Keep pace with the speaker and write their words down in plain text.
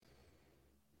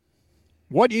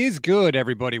What is good,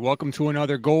 everybody? Welcome to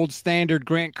another Gold Standard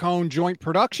Grant Cohn joint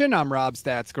production. I'm Rob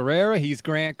Stats Guerrera. He's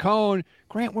Grant Cohn.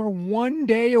 Grant, we're one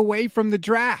day away from the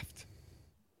draft.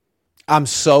 I'm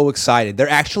so excited. They're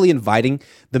actually inviting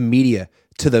the media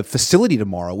to the facility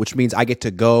tomorrow, which means I get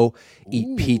to go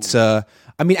eat pizza.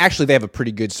 I mean, actually, they have a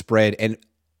pretty good spread and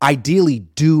ideally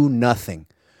do nothing.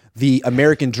 The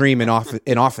American dream in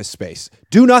office space.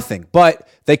 Do nothing, but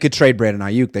they could trade Brandon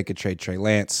Ayuk. They could trade Trey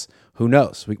Lance. Who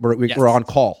knows? We're on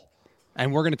call.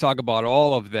 And we're going to talk about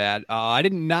all of that. I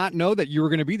did not know that you were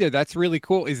going to be there. That's really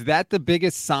cool. Is that the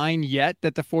biggest sign yet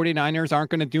that the 49ers aren't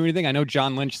going to do anything? I know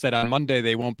John Lynch said on Monday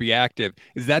they won't be active.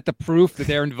 Is that the proof that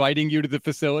they're inviting you to the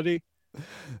facility?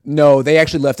 No, they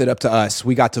actually left it up to us.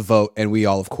 We got to vote, and we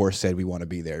all, of course, said we want to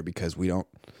be there because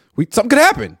something could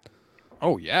happen.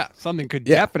 Oh, yeah. Something could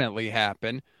definitely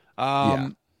happen.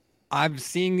 I've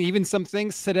seen even some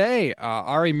things today.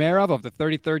 Ari Merov of the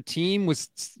 33rd team was,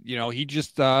 he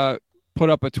just put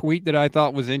up a tweet that I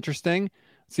thought was interesting.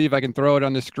 See if I can throw it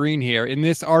on the screen here. In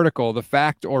this article, the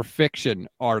Fact or Fiction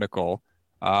article,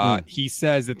 he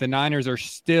says that the Niners are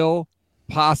still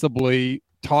possibly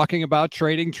talking about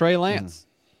trading Trey Lance.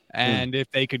 And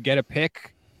if they could get a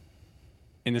pick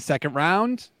in the second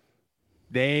round,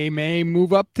 they may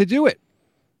move up to do it.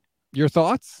 Your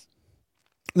thoughts?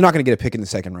 They're not going to get a pick in the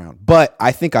second round, but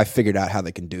I think I figured out how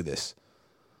they can do this.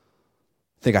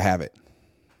 I think I have it.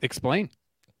 Explain.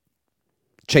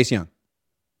 Chase Young.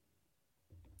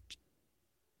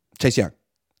 Think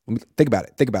about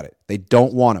it. They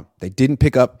don't want him. They didn't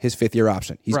pick up his fifth-year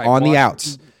option. He's on the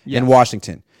outs in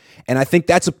Washington. And I think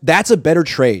that's a better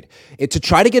trade. To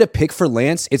try to get a pick for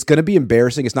Lance, it's going to be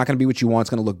embarrassing. It's not going to be what you want. It's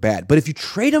going to look bad. But if you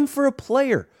trade him for a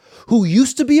player who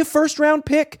used to be a first-round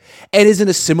pick and is in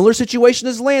a similar situation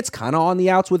as Lance, kind of on the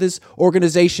outs with his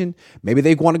organization, maybe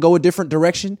they want to go a different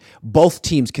direction, both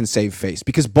teams can save face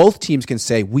because both teams can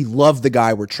say, we love the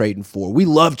guy we're trading for. We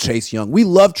love Chase Young. We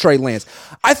love Trey Lance.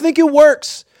 I think it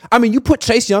works. I mean, you put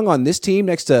Chase Young on this team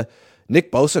next to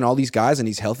Nick Bosa and all these guys, and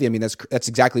he's healthy. I mean, that's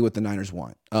exactly what the Niners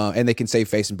want. And they can save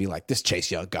face and be like, this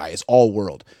Chase Young guy is all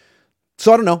world.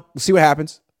 So I don't know. We'll see what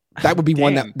happens. That would be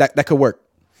one that could work.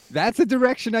 That's a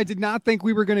direction I did not think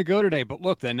we were going to go today. But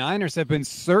look, the Niners have been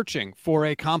searching for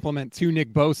a complement to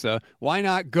Nick Bosa. Why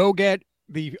not go get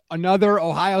another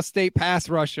Ohio State pass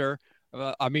rusher?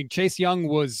 Chase Young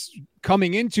was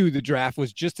coming into the draft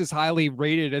was just as highly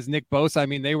rated as Nick Bosa. I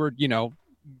mean, they were,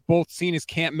 both seen as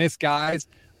can't miss guys.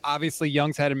 Obviously,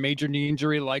 Young's had a major knee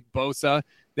injury like Bosa.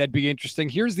 That'd be interesting.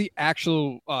 Here's the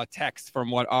actual text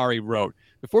from what Ari wrote.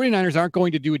 The 49ers aren't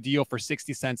going to do a deal for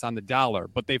 60 cents on the dollar,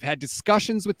 but they've had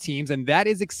discussions with teams, and that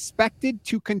is expected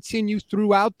to continue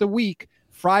throughout the week.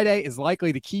 Friday is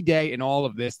likely the key day in all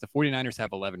of this. The 49ers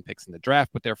have 11 picks in the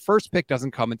draft, but their first pick doesn't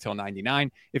come until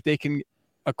 99. If they can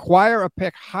acquire a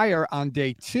pick higher on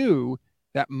day 2,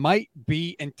 that might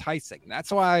be enticing.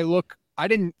 That's why I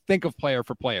didn't think of player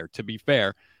for player, to be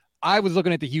fair. I was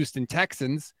looking at the Houston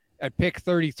Texans at pick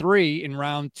 33 in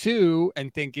round 2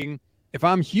 and thinking, if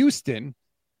I'm Houston,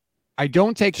 I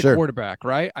don't take the quarterback,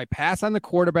 right? I pass on the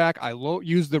quarterback. I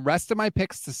use the rest of my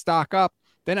picks to stock up.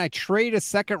 Then I trade a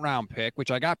second-round pick, which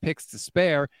I got picks to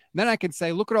spare. And then I can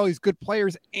say, look at all these good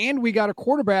players, and we got a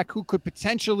quarterback who could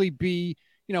potentially be,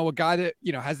 a guy that,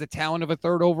 has the talent of a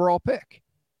third overall pick.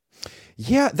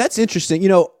 Yeah, that's interesting.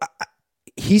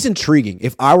 He's intriguing.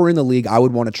 If I were in the league, I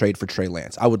would want to trade for Trey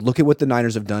Lance. I would look at what the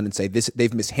Niners have done and say,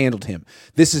 they've mishandled him.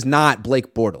 This is not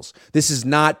Blake Bortles. This is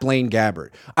not Blaine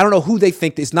Gabbert. I don't know who they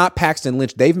think. It's not Paxton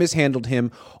Lynch. They've mishandled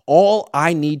him. All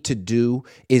I need to do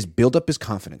is build up his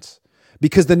confidence.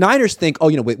 Because the Niners think,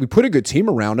 we put a good team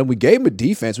around him. We gave him a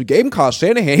defense. We gave him Kyle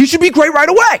Shanahan. He should be great right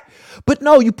away. But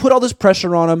no, you put all this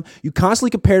pressure on him. You constantly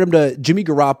compared him to Jimmy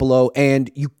Garoppolo, and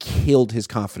you killed his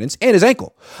confidence and his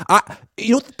ankle.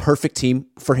 The perfect team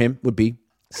for him would be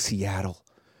Seattle.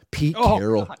 Pete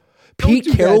Carroll. God. Pete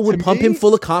Carroll would pump him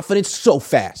full of confidence so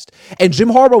fast. And Jim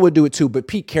Harbaugh would do it too, but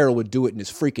Pete Carroll would do it in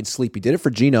his freaking sleep. He did it for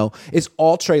Geno. It's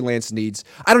all Trey Lance needs.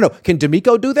 I don't know. Can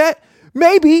D'Amico do that?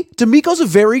 Maybe. D'Amico's a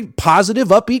very positive,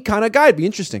 upbeat kind of guy. It'd be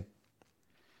interesting.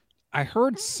 I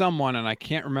heard someone, and I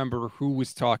can't remember who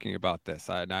was talking about this,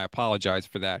 and I apologize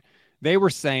for that. They were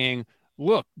saying,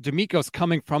 look, D'Amico's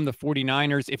coming from the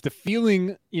 49ers. If the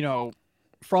feeling,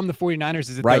 from the 49ers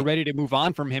is that they're ready to move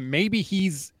on from him, maybe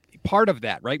he's part of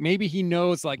that, right? Maybe he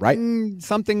knows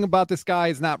something about this guy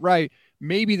is not right.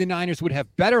 Maybe the Niners would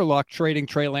have better luck trading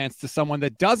Trey Lance to someone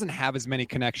that doesn't have as many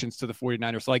connections to the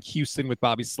 49ers, like Houston with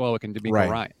Bobby Slowick and D'Amico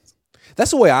Ryans. That's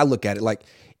the way I look at it. Like,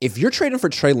 if you're trading for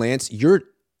Trey Lance,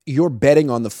 you're betting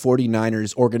on the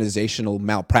 49ers organizational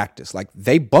malpractice. Like,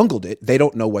 they bungled it. They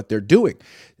don't know what they're doing.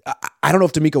 I don't know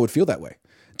if D'Amico would feel that way.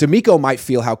 D'Amico might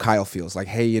feel how Kyle feels, like,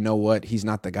 hey, you know what? He's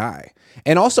not the guy.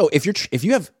 And also, if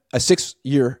you have a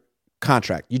 6-year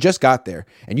contract, you just got there,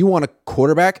 and you want a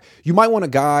quarterback, you might want a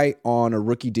guy on a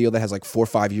rookie deal that has like 4 or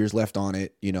 5 years left on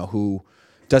it, who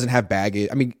doesn't have baggage.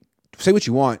 I mean, say what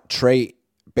you want. Trey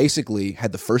basically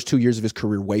had the first 2 years of his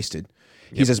career wasted.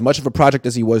 He's as much of a project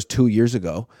as he was 2 years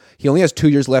ago. He only has 2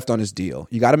 years left on his deal.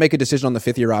 You got to make a decision on the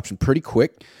 5th-year option pretty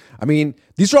quick. I mean,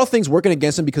 these are all things working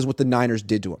against him because what the Niners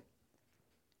did to him.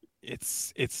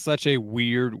 It's such a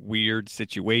weird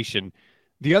situation.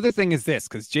 The other thing is this,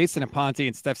 because Jason Aponte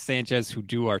and Steph Sanchez, who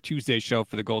do our Tuesday show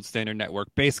for the Gold Standard Network,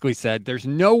 basically said there's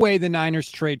no way the Niners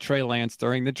trade Trey Lance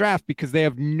during the draft because they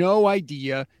have no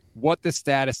idea what the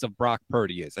status of Brock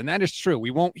Purdy is. And that is true. He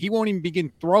won't even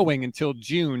begin throwing until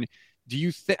June. Do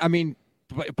you think,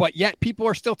 but yet people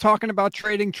are still talking about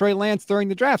trading Trey Lance during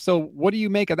the draft. So what do you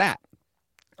make of that?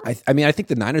 I think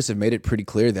the Niners have made it pretty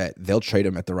clear that they'll trade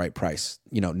him at the right price,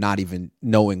 not even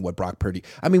knowing what Brock Purdy.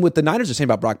 I mean, what the Niners are saying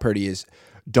about Brock Purdy is,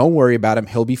 don't worry about him.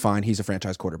 He'll be fine. He's a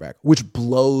franchise quarterback, which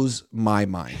blows my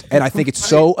mind. And I think it's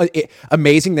so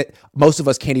amazing that most of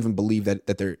us can't even believe that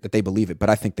they believe it, but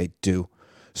I think they do.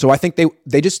 So I think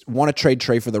they just want to trade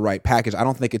Trey for the right package. I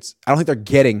don't think they're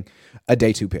getting a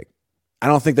day 2 pick. I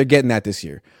don't think they're getting that this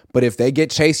year. But if they get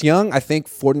Chase Young, I think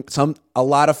a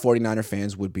lot of 49er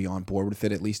fans would be on board with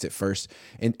it, at least at first,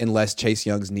 unless Chase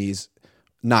Young's knees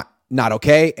not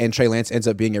okay and Trey Lance ends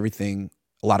up being everything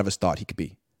a lot of us thought he could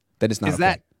be. That is not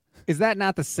okay. Is that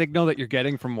not the signal that you're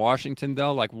getting from Washington,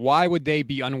 though? Like, why would they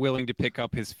be unwilling to pick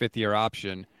up his 5th-year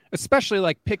option? Especially,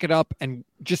 like, pick it up and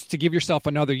just to give yourself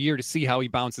another year to see how he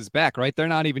bounces back, right? They're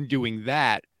not even doing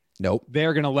that. Nope.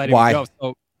 They're going to let him go.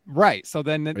 So, right. So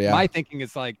then my thinking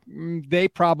is like,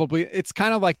 it's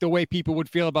kind of like the way people would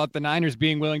feel about the Niners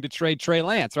being willing to trade Trey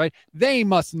Lance, right? They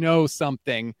must know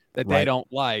something that they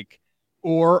don't like.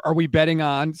 Or are we betting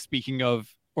on, speaking of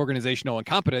organizational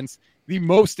incompetence, the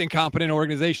most incompetent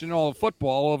organization in all of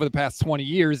football over the past 20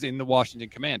 years in the Washington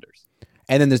Commanders?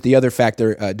 And then there's the other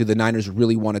factor. Do the Niners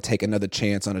really want to take another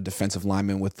chance on a defensive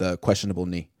lineman with a questionable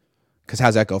knee? Because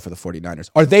how's that go for the 49ers?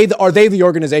 Are they the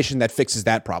organization that fixes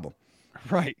that problem?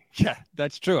 Right. Yeah,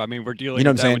 that's true. I mean, we're dealing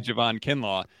with that with Javon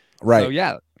Kinlaw. Right. So,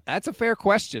 yeah, that's a fair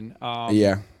question.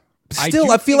 Yeah.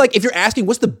 Still, I feel like if you're asking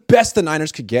what's the best the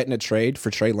Niners could get in a trade for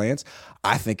Trey Lance,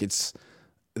 I think it's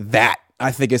that.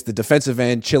 I think it's the defensive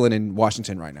end chilling in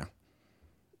Washington right now.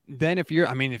 Then if you're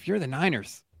the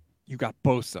Niners, you got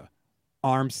Bosa,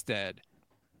 Armstead,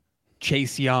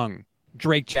 Chase Young,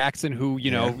 Drake Jackson, who,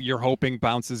 you're hoping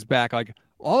bounces back. Like,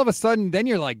 all of a sudden, then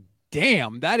you're like,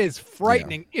 damn, that is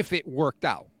frightening if it worked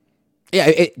out.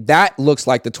 Yeah, that looks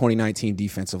like the 2019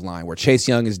 defensive line where Chase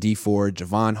Young is D4,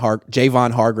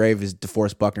 Javon Hargrave is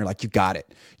DeForest Buckner. Like, you got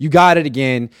it. You got it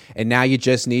again, and now you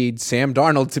just need Sam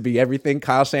Darnold to be everything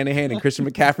Kyle Shanahan and Christian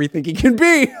McCaffrey think he can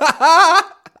be.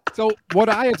 So what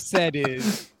I have said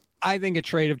is I think a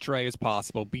trade of Trey is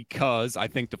possible because I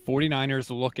think the 49ers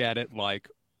look at it like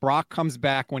Brock comes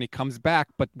back when he comes back,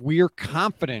 but we're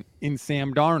confident in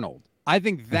Sam Darnold. I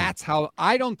think that's how –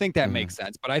 I don't think that makes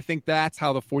sense, but I think that's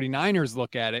how the 49ers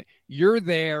look at it. You're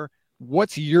there.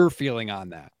 What's your feeling on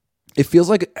that? It feels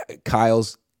like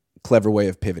Kyle's clever way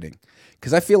of pivoting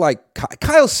because I feel like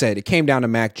Kyle said it came down to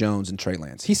Mac Jones and Trey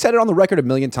Lance. He said it on the record a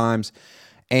million times,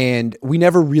 and we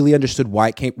never really understood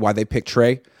why they picked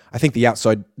Trey. I think the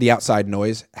outside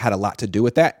noise had a lot to do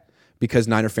with that because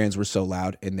Niner fans were so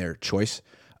loud in their choice.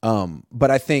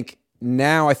 But I think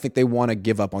they want to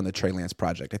give up on the Trey Lance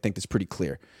project. I think that's pretty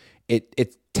clear.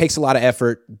 It takes a lot of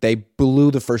effort. They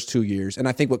blew the first 2 years. And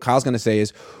I think what Kyle's going to say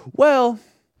is, well,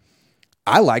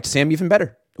 I liked Sam even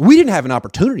better. We didn't have an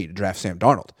opportunity to draft Sam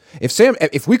Darnold.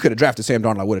 If we could have drafted Sam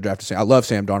Darnold, I would have drafted Sam. I love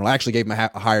Sam Darnold. I actually gave him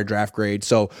a higher draft grade.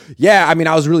 So, yeah, I mean,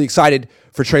 I was really excited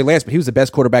for Trey Lance, but he was the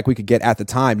best quarterback we could get at the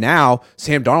time. Now,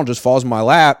 Sam Darnold just falls in my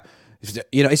lap.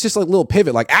 It's just like a little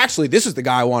pivot. Like, actually, this is the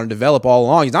guy I want to develop all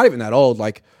along. He's not even that old.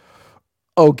 Like,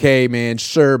 okay, man,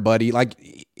 sure, buddy.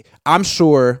 Like, I'm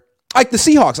sure, like the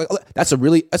Seahawks, like, that's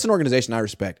an organization I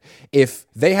respect. If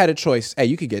they had a choice, hey,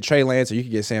 you could get Trey Lance or you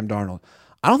could get Sam Darnold.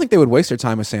 I don't think they would waste their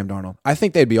time with Sam Darnold. I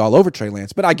think they'd be all over Trey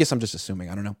Lance, but I guess I'm just assuming.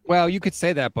 I don't know. Well, you could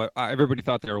say that, but everybody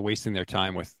thought they were wasting their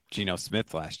time with Geno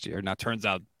Smith last year. Now, it turns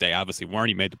out they obviously weren't.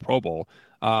 He made the Pro Bowl.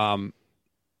 Got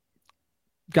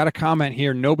a comment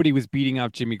here. Nobody was beating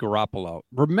out Jimmy Garoppolo.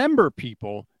 Remember,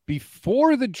 people,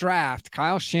 before the draft,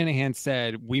 Kyle Shanahan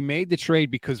said, we made the trade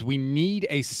because we need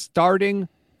a starting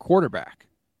quarterback.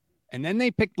 And then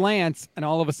they picked Lance, and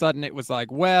all of a sudden it was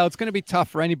like, well, it's going to be tough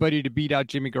for anybody to beat out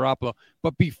Jimmy Garoppolo.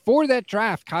 But before that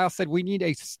draft, Kyle said we need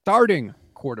a starting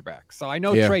quarterback. So I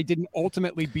know Trey didn't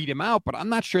ultimately beat him out, but I'm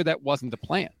not sure that wasn't the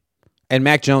plan. And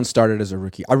Mac Jones started as a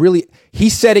rookie. He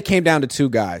said it came down to two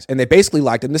guys, and they basically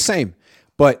liked him the same.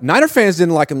 But Niner fans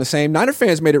didn't like him the same. Niner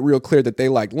fans made it real clear that they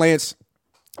liked Lance.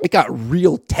 It got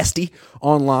real testy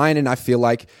online, and I feel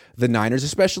like the Niners,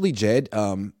 especially Jed,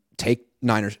 take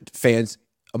Niners fans'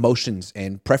 emotions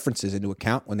and preferences into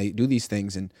account when they do these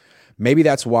things. And maybe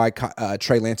that's why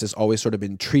Trey Lance has always sort of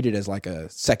been treated as like a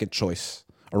second choice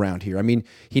around here. I mean,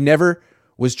 he never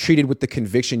was treated with the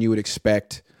conviction you would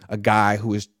expect a guy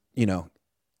who is,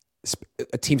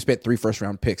 a team spent 3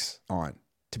 first-round picks on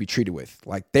to be treated with.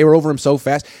 Like, they were over him so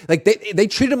fast. Like, they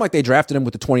treated him like they drafted him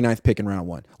with the 29th pick in round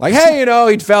 1. Like, hey,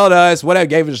 he fell to us, whatever,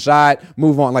 gave it a shot,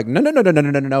 move on. Like,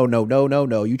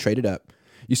 no. You traded up.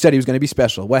 You said he was going to be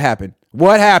special. What happened?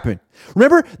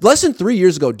 Remember, less than 3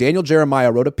 years ago, Daniel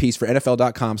Jeremiah wrote a piece for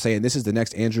NFL.com saying this is the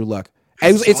next Andrew Luck.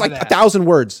 It's like 1,000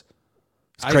 words.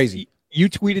 It's crazy. You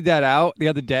tweeted that out the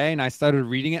other day, and I started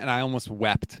reading it, and I almost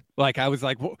wept. Like, I was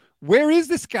like, where is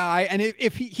this guy? And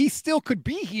if he still could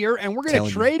be here, and we're going to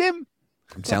trade him?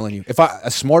 I'm telling you. If a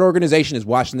smart organization is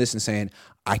watching this and saying,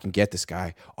 I can get this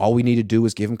guy, all we need to do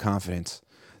is give him confidence.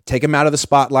 Take him out of the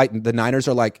spotlight. The Niners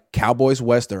are like Cowboys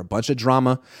West. They're a bunch of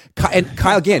drama. And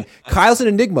Kyle's an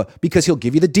enigma because he'll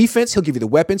give you the defense, he'll give you the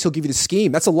weapons, he'll give you the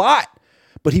scheme. That's a lot.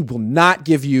 But he will not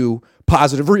give you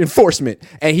positive reinforcement.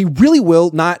 And he really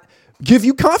will not give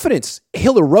you confidence.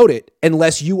 He'll erode it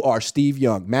unless you are Steve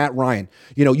Young, Matt Ryan.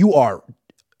 You are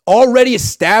already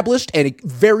established and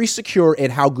very secure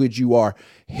in how good you are.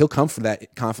 He'll come for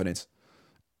that confidence.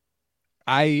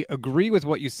 I agree with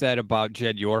what you said about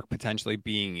Jed York potentially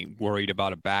being worried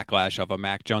about a backlash of a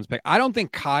Mac Jones pick. I don't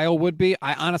think Kyle would be.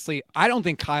 I don't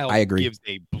think Kyle gives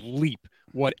a bleep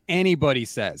what anybody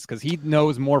says because he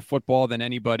knows more football than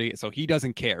anybody, so he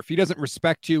doesn't care. If he doesn't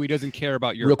respect you, he doesn't care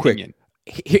about your opinion. Quick.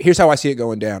 Here's how I see it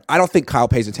going down. I don't think Kyle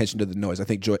pays attention to the noise. I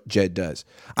think Jed does.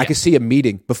 I can see a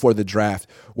meeting before the draft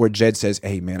where Jed says,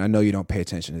 hey, man, I know you don't pay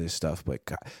attention to this stuff, but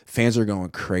fans are going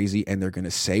crazy, and they're going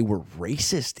to say we're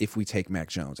racist if we take Mac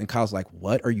Jones. And Kyle's like,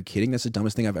 what? Are you kidding? That's the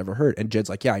dumbest thing I've ever heard. And Jed's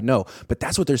like, yeah, I know, but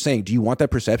that's what they're saying. Do you want that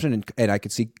perception? And I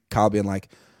could see Kyle being like,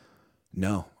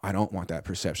 no, I don't want that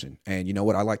perception. And you know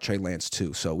what? I like Trey Lance,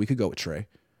 too, so we could go with Trey.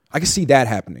 I can see that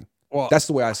happening. Well, that's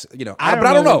the way I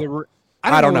don't know.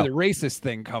 I don't know where the racist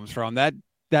thing comes from.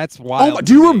 That's wild. Oh,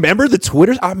 do you remember the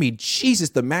Twitters? I mean,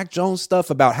 Jesus, the Mac Jones stuff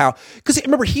about how – because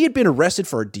remember, he had been arrested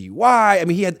for a DUI. I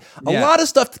mean, he had a lot of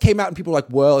stuff that came out, and people were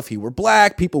like, well, if he were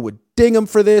black, people would ding him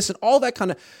for this and all that kind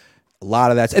of – a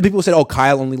lot of that. And people said, oh,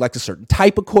 Kyle only likes a certain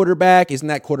type of quarterback. Isn't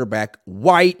that quarterback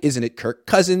white? Isn't it Kirk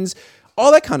Cousins?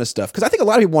 All that kind of stuff. Because I think a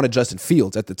lot of people wanted Justin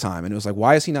Fields at the time, and it was like,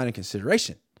 why is he not in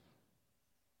consideration?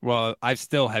 Well, I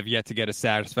still have yet to get a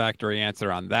satisfactory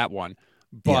answer on that one.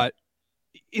 But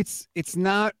it's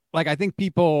not like I think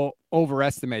people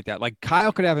overestimate that. Like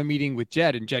Kyle could have a meeting with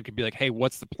Jed and Jed could be like, hey,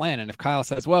 what's the plan? And if Kyle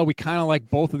says, well, we kind of like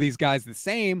both of these guys the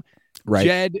same, right.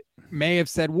 Jed may have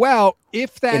said, well,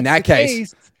 if that's the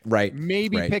case,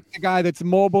 maybe pick the guy that's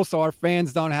mobile so our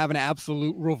fans don't have an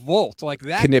absolute revolt. Like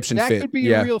that could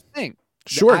be a real thing.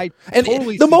 Sure. And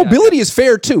the mobility is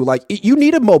fair too. Like you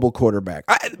need a mobile quarterback.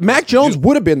 Mac Jones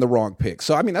would have been the wrong pick.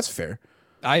 So, I mean, that's fair.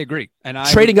 I agree. And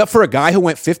trading up for a guy who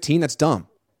went 15, that's dumb.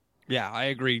 Yeah, I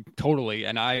agree totally.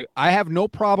 And I have no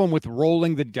problem with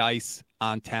rolling the dice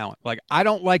on talent. Like, I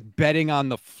don't like betting on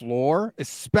the floor,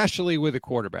 especially with a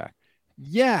quarterback.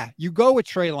 Yeah, you go with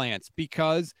Trey Lance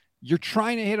because you're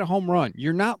trying to hit a home run.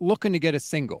 You're not looking to get a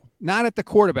single. Not at the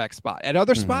quarterback spot. At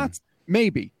other spots,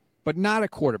 maybe, but not a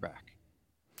quarterback.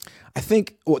 I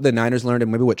think what the Niners learned and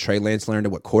maybe what Trey Lance learned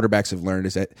and what quarterbacks have learned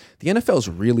is that the NFL is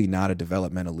really not a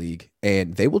developmental league,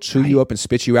 and they will chew you up and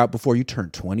spit you out before you turn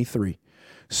 23.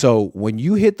 So when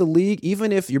you hit the league,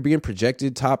 even if you're being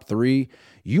projected top 3,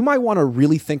 you might want to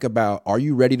really think about, are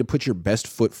you ready to put your best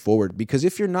foot forward? Because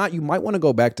if you're not, you might want to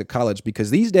go back to college because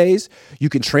these days you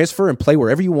can transfer and play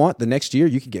wherever you want the next year.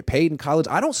 You can get paid in college.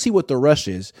 I don't see what the rush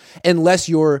is unless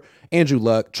you're Andrew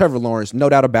Luck, Trevor Lawrence, no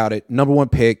doubt about it, number 1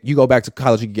 pick. You go back to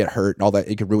college, you can get hurt and all that.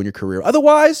 It could ruin your career.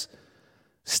 Otherwise,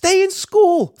 stay in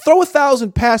school, throw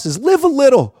 1,000 passes, live a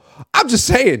little. I'm just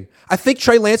saying. I think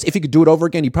Trey Lance, if he could do it over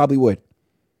again, he probably would.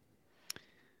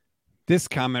 This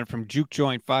comment from Juke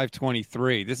Joint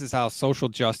 523. This is how social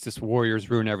justice warriors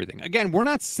ruin everything. Again, we're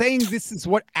not saying this is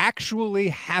what actually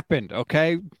happened,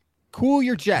 okay? Cool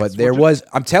your jets. But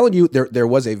I'm telling you, there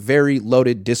was a very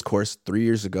loaded discourse 3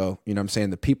 years ago. You know what I'm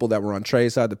saying? The people that were on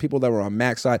Trey's side, the people that were on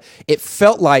Mac's side, it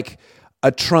felt like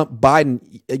a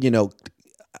Trump-Biden,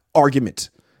 argument,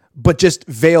 but just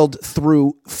veiled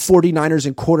through 49ers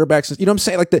and quarterbacks. You know what I'm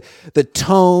saying? Like the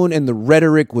tone and the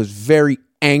rhetoric was very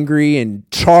angry and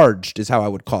charged is how I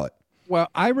would call it. Well,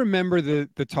 I remember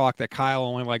the talk that Kyle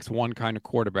only likes one kind of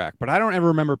quarterback, but I don't ever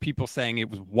remember people saying it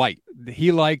was White.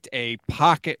 He liked a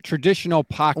traditional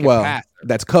pocket passer.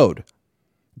 That's code.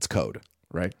 It's code,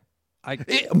 right?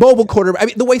 Mobile quarterback. I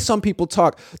mean, the way some people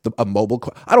talk, I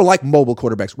don't like mobile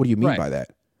quarterbacks. What do you mean by that?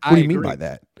 What do you mean by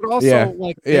that? But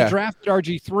also, they drafted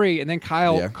RG3, and then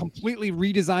Kyle completely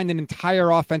redesigned an entire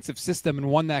offensive system and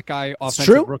won that guy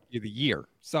offensive rookie of the year.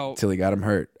 So till he got him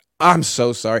hurt. I'm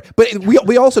so sorry, but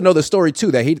we also know the story too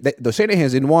that the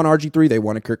Shanahans didn't want RG3. They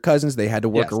wanted Kirk Cousins. They had to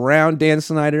work around Dan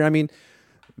Snyder. I mean,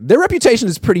 their reputation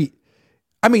is pretty.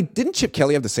 I mean, didn't Chip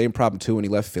Kelly have the same problem too when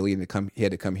he left Philly and he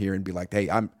had to come here and be like, "Hey,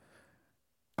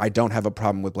 I don't have a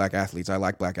problem with black athletes. I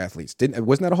like black athletes."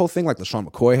 Wasn't that a whole thing? Like LaShawn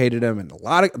McCoy hated him, and a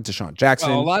lot of Deshaun Jackson.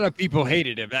 Well, a lot of people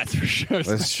hated him. That's for sure.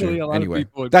 That's true. Anyway,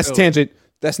 that's a tangent.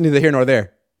 That's neither here nor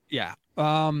there. Yeah.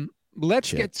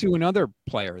 Let's get to another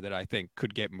player that I think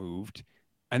could get moved,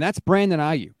 and that's Brandon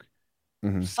Ayuk.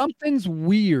 Mm-hmm. Something's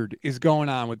weird is going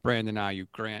on with Brandon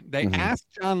Ayuk, Grant. They asked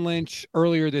John Lynch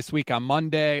earlier this week on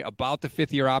Monday about the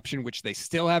fifth-year option, which they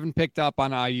still haven't picked up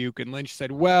on Ayuk. And Lynch said,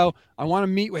 well, I want to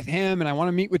meet with him and I want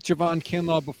to meet with Javon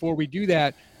Kinlaw before we do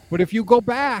that. But if you go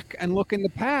back and look in the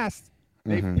past,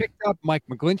 they've picked up Mike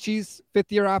McGlinchey's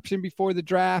fifth-year option before the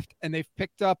draft, and they've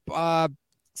picked up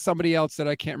somebody else that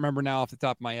I can't remember now off the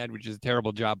top of my head, which is a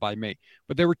terrible job by me.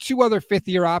 But there were two other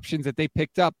fifth-year options that they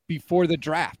picked up before the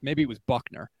draft. Maybe it was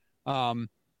Buckner. And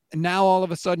now all of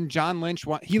a sudden, John Lynch,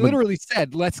 he literally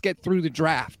said, let's get through the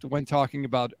draft when talking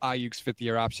about Ayuk's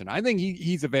fifth-year option. I think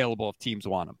he's available if teams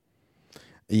want him.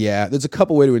 Yeah, there's a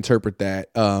couple ways to interpret that.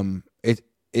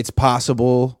 It's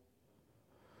possible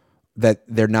that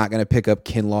they're not going to pick up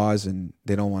Kinlaw's and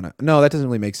they don't want to. No, that doesn't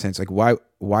really make sense. Like,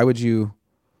 why would you?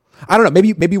 I don't know.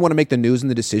 Maybe you want to make the news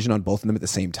and the decision on both of them at the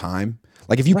same time.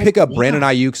 Like if you pick up Brandon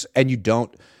Ayuk's and you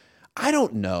don't, I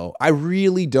don't know. I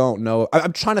really don't know.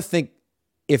 I'm trying to think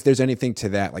if there's anything to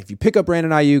that. Like if you pick up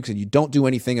Brandon Ayuk's and you don't do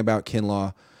anything about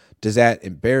Kinlaw, does that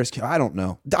embarrass? I don't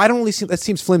know. I don't really see that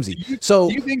seems flimsy.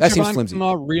 Do you think that seems flimsy.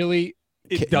 Kinlaw really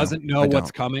doesn't know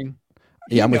what's coming?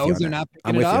 Yeah, I'm with you on that.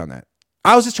 I'm with you on that.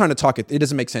 I was just trying to talk it. It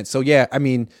doesn't make sense. So yeah, I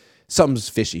mean, something's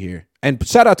fishy here. And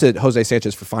shout out to Jose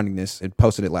Sanchez for finding this and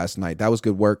posted it last night. That was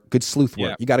good work. Good sleuth work.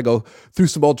 Yeah. You got to go through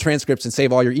some old transcripts and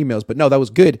save all your emails. But no, that was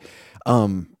good.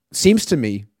 Seems to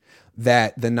me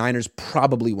that the Niners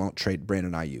probably won't trade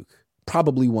Brandon Ayuk.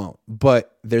 Probably won't.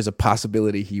 But there's a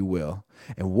possibility he will.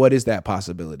 And what is that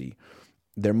possibility?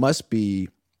 There must be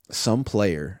some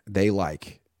player they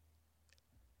like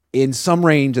in some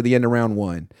range at the end of round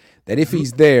one that if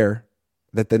he's there,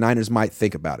 that the Niners might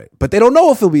think about it. But they don't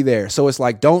know if he'll be there. So it's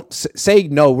like, don't say,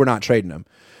 no, we're not trading him,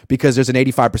 because there's an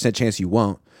 85% chance you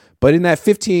won't. But in that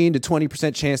 15 to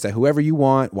 20% chance that whoever you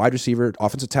want, wide receiver,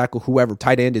 offensive tackle, whoever,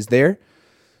 tight end is there,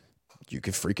 you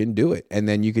could freaking do it. And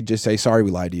then you could just say, sorry,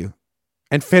 we lied to you.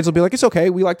 And fans will be like, it's okay.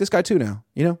 We like this guy too now,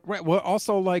 you know? Right. Well,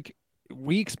 also, like,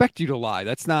 we expect you to lie.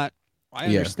 That's not, I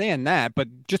understand that. But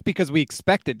just because we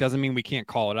expect it doesn't mean we can't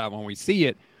call it out when we see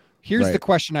it. Here's the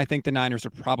question I think the Niners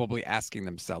are probably asking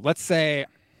themselves. Let's say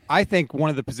I think one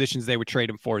of the positions they would trade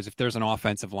him for is if there's an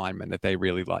offensive lineman that they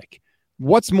really like.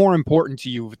 What's more important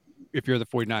to you if you're the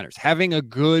 49ers? Having a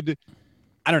good,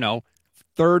 I don't know,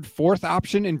 third, fourth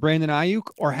option in Brandon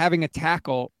Ayuk, or having a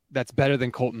tackle that's better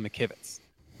than Colton McKivitz?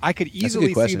 I could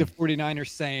easily see the 49ers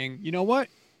saying, you know what?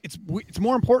 It's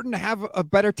more important to have a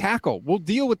better tackle. We'll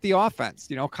deal with the offense.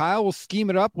 You know, Kyle will scheme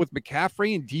it up with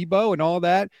McCaffrey and Debo and all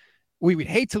that. We would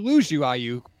hate to lose you,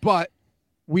 Ayuk, but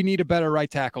we need a better right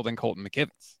tackle than Colton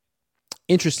McKivitz.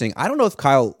 Interesting. I don't know if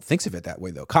Kyle thinks of it that way,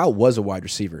 though. Kyle was a wide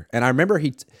receiver. And I remember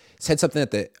he said something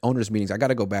at the owners' meetings. I got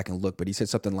to go back and look, but he said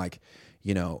something like,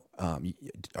 you know,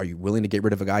 are you willing to get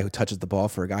rid of a guy who touches the ball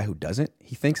for a guy who doesn't?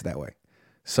 He thinks that way.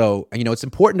 So, you know, it's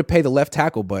important to pay the left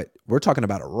tackle, but we're talking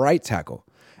about a right tackle.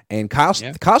 And Kyle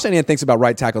Shanahan thinks about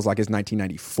right tackles like it's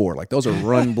 1994. Like those are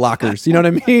run blockers. You know what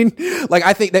I mean? Like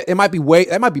I think that it might be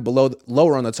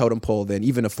lower on the totem pole than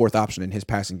even a fourth option in his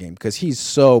passing game, because he's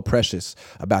so precious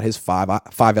about his five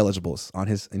eligibles in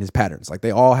his patterns. Like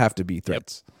they all have to be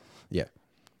threats. Yep. Yeah.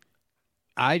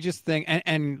 I just think,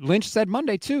 and Lynch said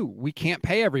Monday too, we can't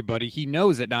pay everybody. He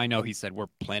knows it. Now I know he said we're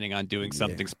planning on doing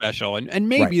something special, and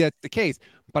maybe that's the case.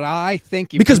 But I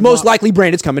think because most likely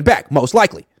Brandon's coming back, most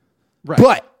likely. Right.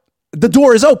 But the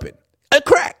door is open. A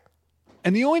crack.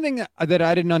 And the only thing that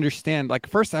I didn't understand, like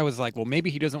first I was like, well, maybe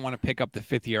he doesn't want to pick up the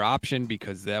fifth-year option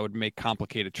because that would make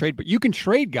complicated trade. But you can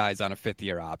trade guys on a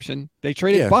fifth-year option. They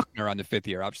traded Buckner on the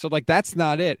fifth-year option. So like that's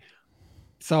not it.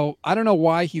 So I don't know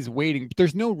why he's waiting. But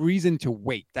there's no reason to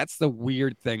wait. That's the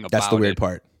weird thing about it. That's the weird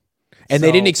part. And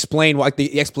they didn't explain why.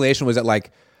 The explanation was that,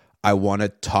 like, I want to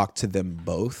talk to them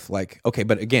both. Like, okay,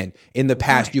 but again, in the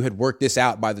past, you had worked this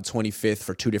out by the 25th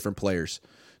for 2 different players.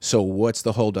 So what's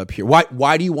the holdup here?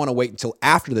 Why do you want to wait until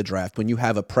after the draft when you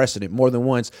have a precedent more than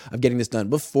once of getting this done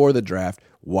before the draft?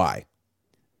 Why?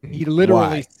 He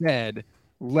literally said,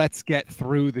 let's get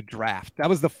through the draft. That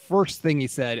was the first thing he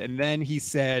said. And then he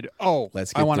said, I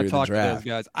want to talk to those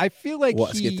guys. I feel like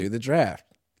let's get through the draft.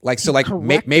 Like, so like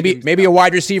maybe a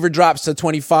wide receiver drops to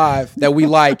 25 that we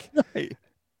like. Right.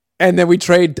 And then we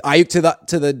trade Ayuk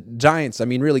to the Giants. I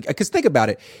mean, really, because think about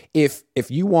it. If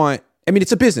you want, I mean,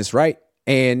 it's a business, right?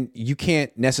 And you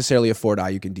can't necessarily afford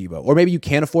Ayuk and Debo. Or maybe you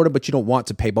can afford them, but you don't want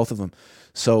to pay both of them.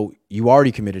 So you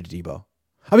already committed to Debo.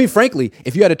 I mean, frankly,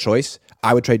 if you had a choice,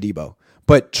 I would trade Debo.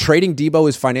 But trading Debo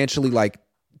is financially like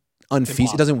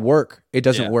unfeasible. It doesn't work. It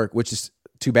doesn't work, which is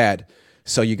too bad.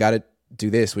 So you got to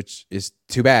do this, which is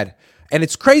too bad. And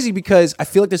it's crazy because I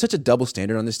feel like there's such a double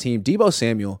standard on this team. Debo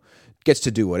Samuel gets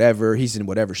to do whatever. He's in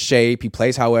whatever shape. He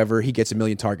plays however. He gets 1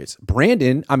 million targets.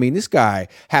 Brandon, I mean, this guy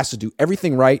has to do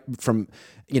everything right from,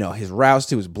 his routes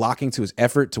to his blocking to his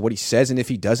effort to what he says. And if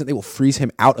he doesn't, they will freeze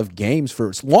him out of games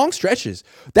for long stretches.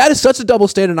 That is such a double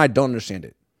standard, and I don't understand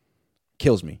it.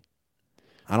 Kills me.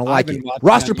 I don't like it.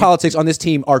 Roster politics on this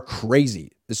team are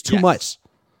crazy. There's too much.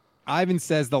 Ivan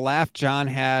says the laugh John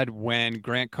had when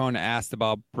Grant Cohn asked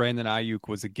about Brandon Ayuk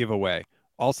was a giveaway.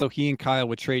 Also, he and Kyle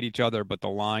would trade each other, but the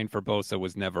line for Bosa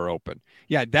was never open.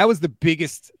 Yeah, that was the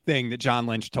biggest thing that John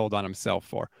Lynch told on himself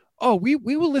for. Oh, we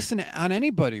will listen on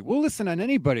anybody. We'll listen on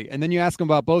anybody. And then you ask him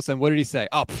about Bosa, and what did he say?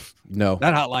 Oh, no,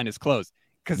 that hotline is closed.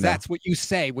 Because that's what you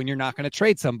say when you're not going to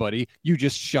trade somebody. You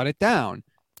just shut it down.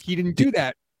 He didn't do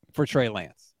that for Trey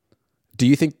Lance. Do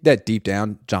you think that deep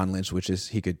down, John Lynch wishes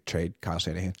he could trade Kyle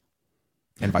Shanahan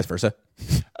and vice versa?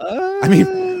 I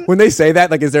mean, when they say that,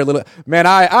 like, is there a little, man,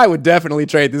 I would definitely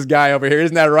trade this guy over here.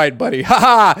 Isn't that right, buddy? Ha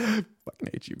ha. Fucking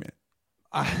hate you, man.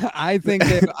 I think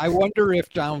I wonder if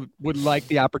John would like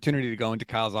the opportunity to go into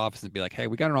Kyle's office and be like, hey,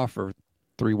 we got an offer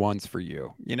 3 1s for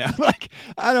you. Like,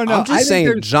 I don't know. I'm just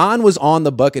saying, John was on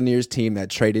the Buccaneers team that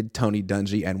traded Tony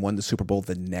Dungy and won the Super Bowl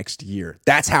the next year.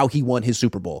 That's how he won his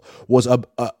Super Bowl, was a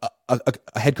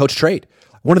head coach trade.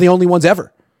 One of the only ones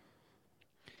ever.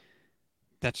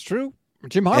 That's true.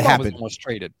 Jim Harbaugh was almost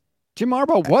traded. Jim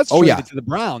Harbaugh was traded to the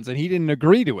Browns, and he didn't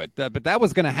agree to it. But that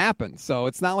was going to happen. So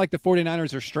it's not like the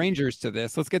 49ers are strangers to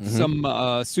this. Let's get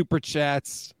some super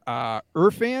chats.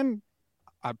 Irfan,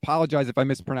 I apologize if I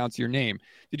mispronounce your name.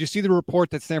 Did you see the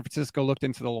report that San Francisco looked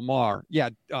into the Lamar? Yeah,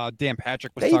 Dan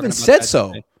Patrick was talking about that. They even said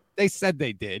so. They said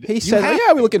they did. He said,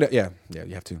 yeah, we look at it. Yeah,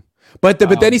 you have to. But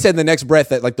then he said in the next breath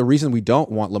that, like, the reason we don't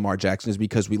want Lamar Jackson is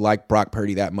because we like Brock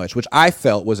Purdy that much, which I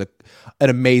felt was an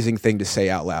amazing thing to say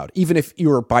out loud, even if you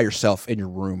were by yourself in your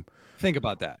room. Think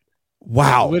about that.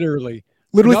 Wow. Like, literally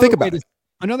think about it.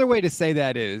 Another way to say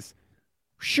that is,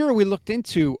 sure, we looked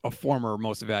into a former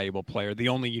most valuable player, the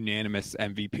only unanimous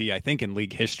MVP, I think, in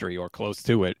league history or close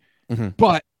to it. Mm-hmm.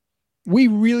 But we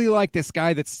really like this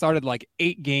guy that started like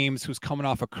 8 games, who's coming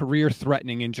off a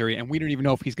career-threatening injury, and we don't even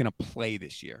know if he's going to play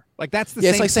this year. Like, that's the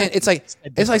same.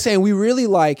 It's like saying we really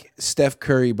like Steph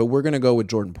Curry, but we're going to go with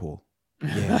Jordan Poole.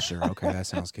 Yeah, sure. Okay, that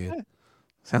sounds good.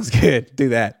 Sounds good. Do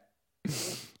that.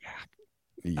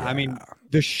 Yeah. I mean,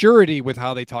 the surety with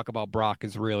how they talk about Brock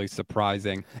is really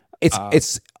surprising.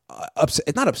 It's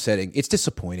not upsetting. It's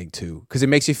disappointing too, because it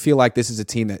makes you feel like this is a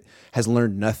team that has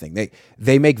learned nothing.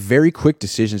 They make very quick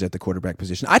decisions at the quarterback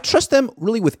position. I trust them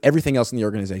really with everything else in the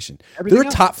organization. They're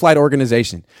a top flight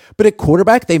organization, but at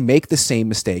quarterback they make the same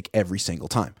mistake every single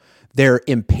time. They're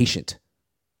impatient.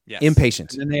 Yes.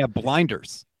 Impatient. And then they have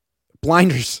blinders.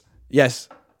 Yes.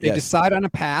 They decide on a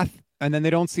path, and then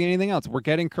they don't see anything else. We're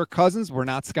getting Kirk Cousins. We're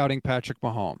not scouting Patrick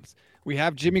Mahomes. We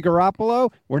have Jimmy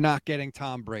Garoppolo. We're not getting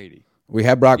Tom Brady. We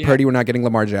have Brock Purdy. We're not getting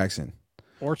Lamar Jackson.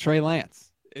 Or Trey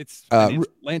Lance.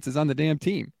 Lance is on the damn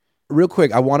team. Real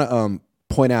quick, I want to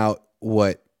point out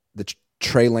what the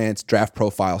Trey Lance draft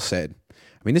profile said. I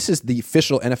mean, this is the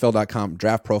official NFL.com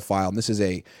draft profile, and this is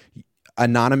a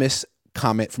anonymous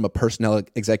comment from a personnel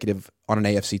executive on an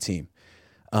AFC team.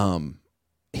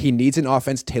 He needs an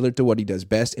offense tailored to what he does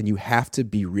best, and you have to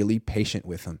be really patient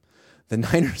with him. The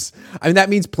Niners, I mean, that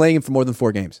means playing him for more than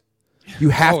 4 games. You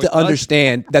have to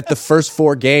understand that the first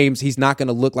 4 games, he's not going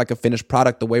to look like a finished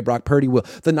product the way Brock Purdy will.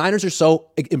 The Niners are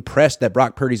so impressed that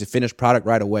Brock Purdy's a finished product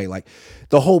right away. Like,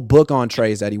 the whole book on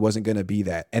Trey is that he wasn't going to be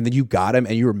that. And then you got him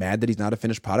and you were mad that he's not a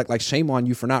finished product. Like, shame on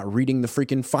you for not reading the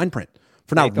freaking fine print,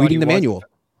 for not reading the manual.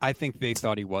 I think they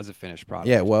thought he was a finished product.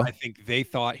 Yeah, well, I think they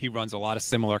thought he runs a lot of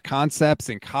similar concepts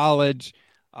in college.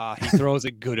 He throws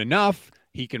it good enough.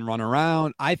 He can run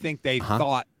around. I think they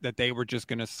thought that they were just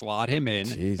going to slot him in.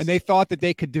 Jeez. And they thought that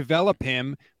they could develop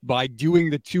him by doing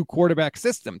the 2-quarterback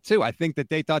system too. I think that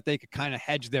they thought they could kind of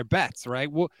hedge their bets, right?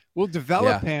 We'll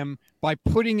develop him by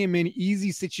putting him in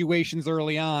easy situations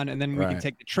early on, and then we can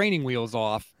take the training wheels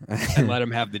off and let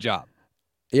him have the job.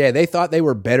 Yeah, they thought they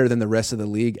were better than the rest of the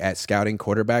league at scouting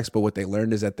quarterbacks, but what they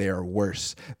learned is that they are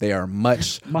worse. They are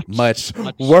much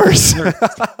worse.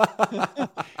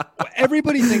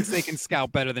 Everybody thinks they can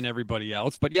scout better than everybody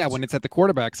else, but yeah, when it's at the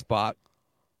quarterback spot,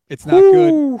 it's not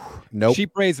good. Nope.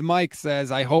 Sheep Raised Mike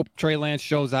says, I hope Trey Lance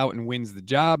shows out and wins the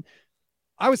job.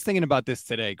 I was thinking about this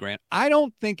today, Grant. I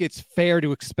don't think it's fair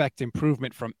to expect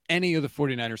improvement from any of the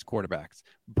 49ers quarterbacks.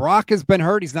 Brock has been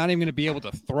hurt. He's not even going to be able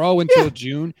to throw until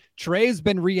June. Trey's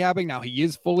been rehabbing. Now he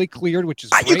is fully cleared, which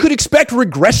is great. You could expect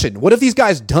regression. What have these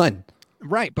guys done?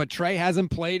 Right, but Trey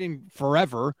hasn't played in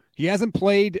forever. He hasn't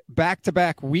played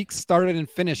back-to-back weeks, started and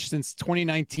finished since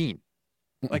 2019.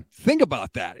 Like, think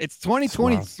about that. It's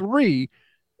 2023,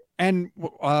 and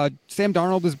Sam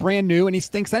Darnold is brand new, and he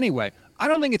stinks anyway. I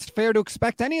don't think it's fair to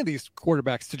expect any of these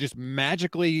quarterbacks to just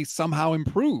magically somehow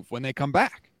improve when they come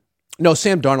back. No,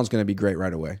 Sam Darnold's going to be great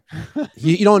right away.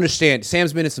 You don't understand.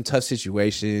 Sam's been in some tough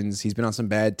situations. He's been on some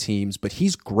bad teams, but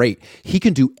he's great. He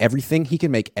can do everything. He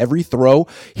can make every throw.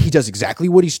 He does exactly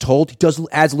what he's told. He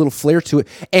adds a little flair to it,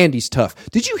 and he's tough.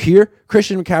 Did you hear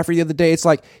Christian McCaffrey the other day? It's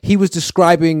like he was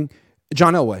describing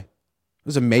John Elway. It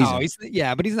was amazing.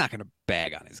 Oh, but he's not going to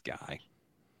bag on his guy.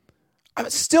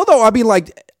 Still, though, I mean,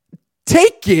 like,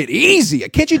 take it easy.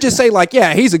 Can't you just say, like,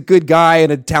 yeah, he's a good guy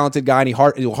and a talented guy and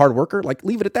he's a hard worker? Like,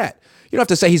 leave it at that. You don't have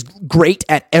to say he's great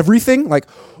at everything. Like,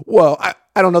 well,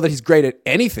 I don't know that he's great at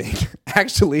anything,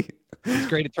 actually. He's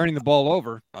great at turning the ball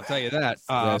over. I'll tell you that.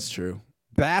 That's true.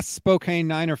 Bass Spokane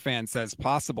Niner fan says,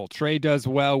 possible. Trey does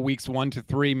well weeks 1 to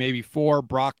 3, maybe 4.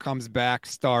 Brock comes back,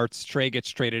 starts. Trey gets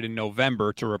traded in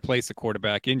November to replace a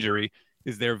quarterback injury.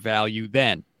 Is there value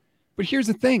then? But here's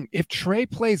the thing. If Trey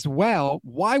plays well,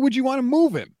 why would you want to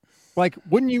move him? Like,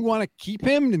 wouldn't you want to keep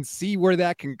him and see where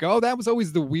that can go? That was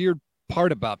always the weird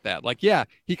part about that. Like, yeah,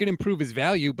 he can improve his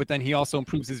value, but then he also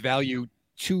improves his value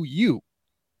to you.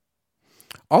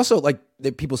 Also, like,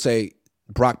 people say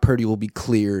Brock Purdy will be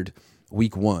cleared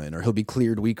week 1 or he'll be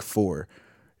cleared week 4.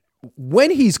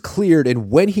 When he's cleared and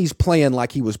when he's playing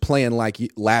like he was playing like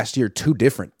last year, two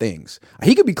different things.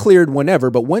 He could be cleared whenever,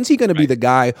 but when's he going to be the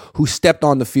guy who stepped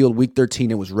on the field week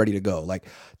 13 and was ready to go? Like,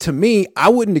 to me, I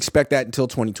wouldn't expect that until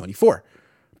 2024.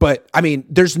 But I mean,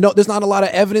 there's not a lot of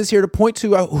evidence here to point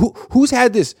to. Who's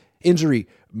had this injury?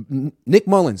 Nick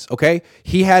Mullins. Okay,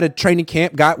 he had a training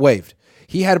camp, got waived.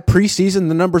 He had a preseason.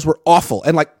 The numbers were awful,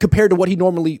 and like compared to what he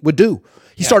normally would do.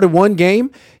 He started one game.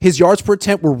 His yards per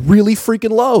attempt were really freaking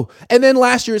low. And then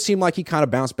last year, it seemed like he kind of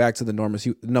bounced back to the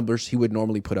numbers he would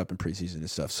normally put up in preseason and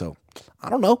stuff. So, I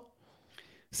don't know.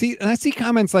 See, and I see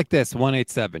comments like this,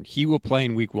 187. He will play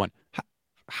in week 1.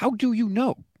 How do you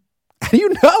know? How do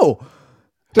you know?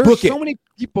 There's so many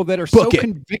people that are so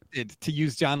convicted, to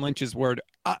use John Lynch's word,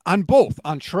 on both.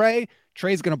 On Trey,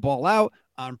 Trey's going to ball out.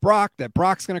 On Brock, that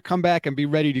Brock's going to come back and be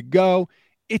ready to go.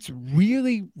 It's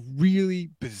really, really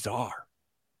bizarre.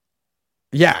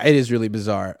 Yeah, it is really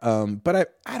bizarre.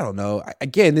 But I don't know.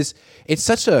 Again, it's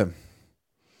such a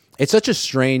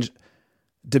strange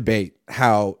debate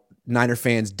how Niner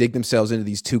fans dig themselves into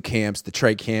these two camps, the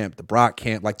Trey camp, the Brock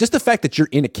camp. Like, just the fact that you're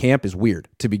in a camp is weird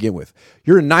to begin with.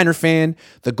 You're a Niner fan.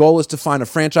 The goal is to find a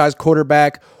franchise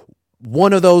quarterback.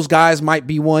 One of those guys might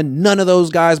be one. None of those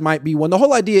guys might be one. The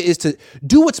whole idea is to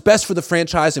do what's best for the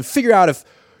franchise and figure out if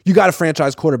you got a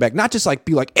franchise quarterback, not just like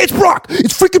be like, it's Brock,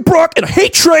 it's freaking Brock, and I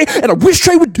hate Trey, and I wish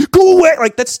Trey would go away.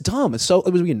 Like, that's dumb. We're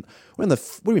in the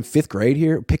 5th grade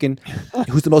here, picking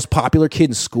who's the most popular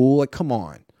kid in school. Like, come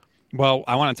on. Well,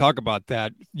 I want to talk about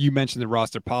that. You mentioned the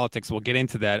roster politics. We'll get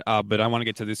into that, but I want to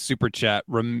get to this super chat.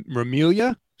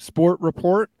 Ramelia Sport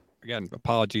Report. Again,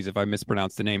 apologies if I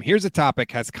mispronounced the name. Here's a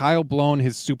topic. Has Kyle blown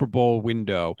his Super Bowl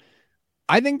window?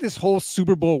 I think this whole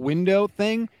Super Bowl window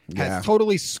thing has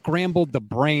totally scrambled the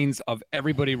brains of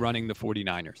everybody running the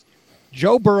 49ers.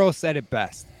 Joe Burrow said it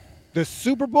best. The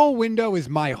Super Bowl window is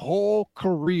my whole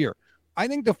career. I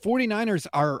think the 49ers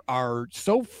are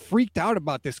so freaked out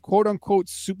about this quote-unquote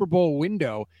Super Bowl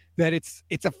window that it's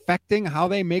affecting how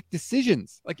they make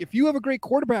decisions. Like, if you have a great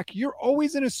quarterback, you're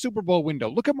always in a Super Bowl window.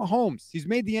 Look at Mahomes. He's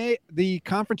made the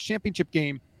conference championship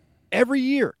game every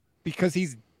year because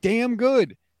he's damn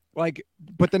good. Like,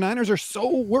 but the Niners are so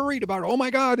worried about, oh my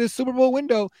God, this Super Bowl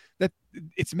window, that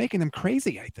it's making them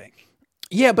crazy, I think.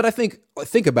 Yeah, but I think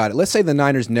about it. Let's say the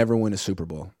Niners never win a Super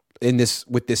Bowl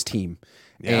with this team.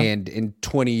 Yeah. And in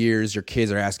 20 years, your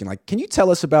kids are asking, like, can you tell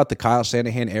us about the Kyle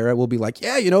Shanahan era? We'll be like,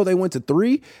 yeah, they went to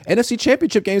 3 NFC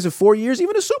championship games in 4 years,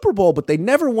 even a Super Bowl, but they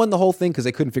never won the whole thing because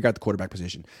they couldn't figure out the quarterback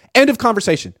position. End of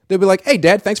conversation. They'll be like, hey,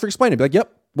 Dad, thanks for explaining. Be like,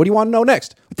 yep, what do you want to know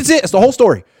next? That's it. That's the whole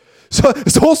story. So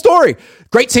it's the whole story.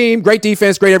 Great team, great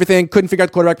defense, great everything. Couldn't figure out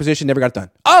the quarterback position, never got it done.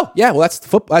 Oh, yeah, well, that's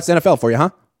NFL for you, huh?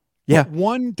 Yeah. But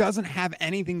one doesn't have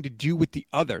anything to do with the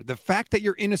other. The fact that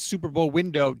you're in a Super Bowl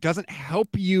window doesn't help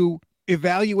you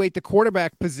evaluate the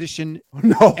quarterback position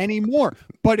anymore,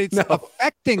 but it's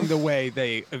affecting the way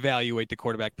they evaluate the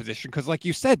quarterback position because, like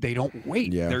you said, they don't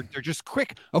wait. Yeah. They're just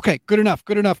quick. Okay, good enough.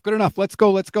 Let's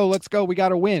go. We got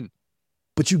to win.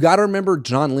 But you got to remember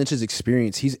John Lynch's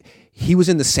experience. He was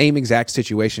in the same exact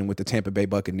situation with the Tampa Bay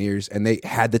Buccaneers, and they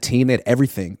had the team, they had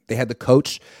everything. They had the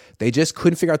coach. They just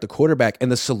couldn't figure out the quarterback,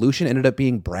 and the solution ended up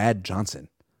being Brad Johnson.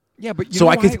 Yeah, but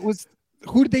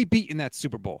who did they beat in that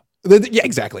Super Bowl? Yeah,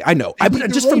 exactly. I know. I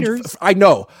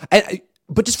know.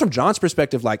 But just from John's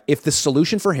perspective, like if the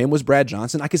solution for him was Brad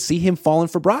Johnson, I could see him falling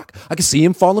for Brock. I could see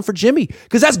him falling for Jimmy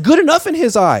because that's good enough in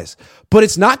his eyes. But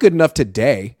it's not good enough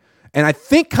today. And I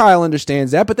think Kyle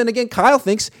understands that. But then again, Kyle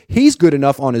thinks he's good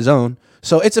enough on his own.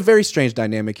 So it's a very strange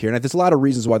dynamic here. And there's a lot of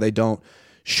reasons why they don't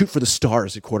shoot for the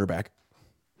stars at quarterback.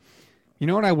 You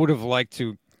know what I would have liked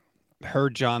to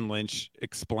heard John Lynch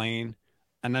explain?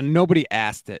 And then nobody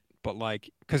asked it. But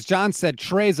because John said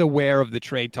Trey's aware of the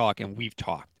trade talk and we've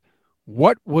talked.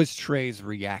 What was Trey's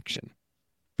reaction?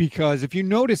 Because if you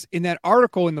notice in that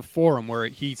article in the forum where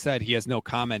he said he has no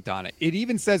comment on it, it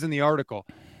even says in the article,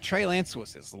 Trey Lance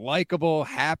was his likable,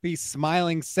 happy,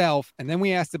 smiling self. And then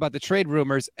we asked about the trade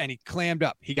rumors and he clammed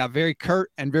up. He got very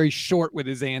curt and very short with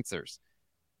his answers.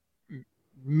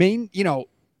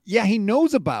 Yeah, he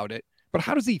knows about it, but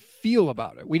how does he feel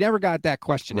about it? We never got that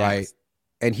question asked.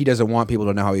 And he doesn't want people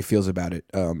to know how he feels about it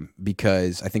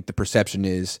because I think the perception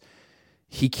is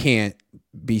he can't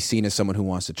be seen as someone who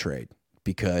wants to trade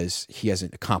because he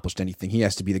hasn't accomplished anything. He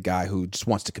has to be the guy who just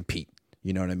wants to compete.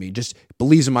 You know what I mean? Just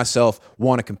believes in myself,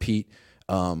 want to compete.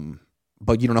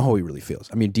 But you don't know how he really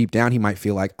feels. I mean, deep down, he might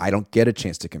feel like, I don't get a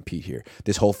chance to compete here.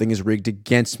 This whole thing is rigged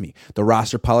against me. The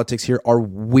roster politics here are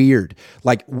weird.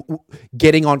 Like,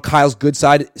 getting on Kyle's good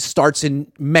side starts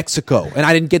in Mexico, and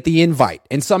I didn't get the invite.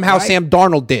 And somehow Sam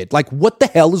Darnold did. Like, what the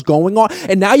hell is going on?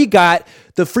 And now you got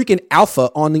the freaking alpha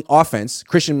on the offense,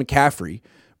 Christian McCaffrey,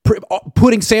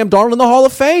 putting Sam Darnold in the Hall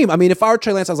of Fame. I mean, if I were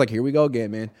Trey Lance, I was like, here we go again,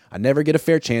 man. I never get a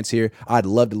fair chance here. I'd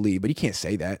love to leave, but you can't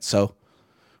say that. So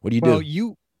what do you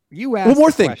do? You asked one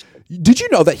more thing. Question. Did you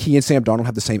know that he and Sam Darnold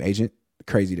have the same agent?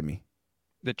 Crazy to me.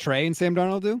 That Trey and Sam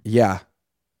Darnold do? Yeah.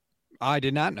 I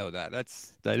did not know that.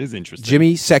 That is interesting.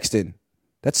 Jimmy Sexton.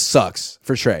 That sucks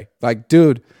for Trey. Like,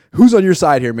 dude, who's on your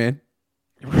side here, man?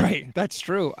 Right. That's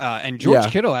true. And George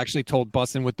Kittle actually told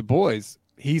Bussin' with the Boys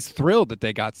he's thrilled that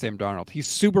they got Sam Darnold. He's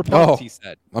super pumped, he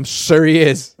said. I'm sure he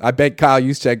is. I bet Kyle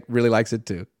Juszczyk really likes it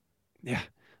too. Yeah.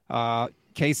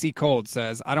 KC Cold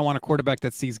says, I don't want a quarterback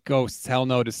that sees ghosts. Hell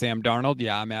no to Sam Darnold.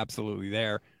 Yeah, I'm absolutely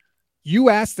there. You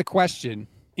asked the question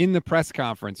in the press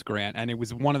conference, Grant, and it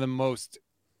was one of the most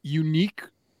unique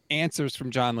answers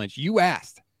from John Lynch. You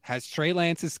asked, has Trey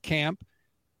Lance's camp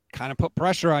kind of put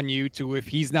pressure on you to, if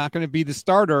he's not going to be the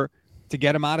starter, to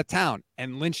get him out of town?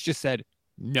 And Lynch just said,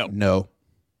 no.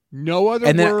 No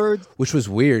other words. Which was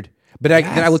weird. But then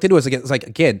I looked into it. It's like,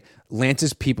 again,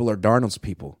 Lance's people are Darnold's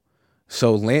people.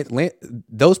 So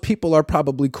those people are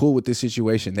probably cool with this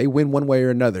situation. They win one way or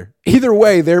another. Either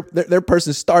way, their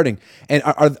person's starting. And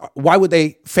why would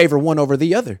they favor one over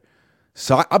the other?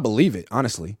 So I believe it,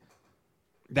 honestly.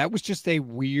 That was just a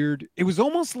weird. It was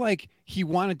almost like he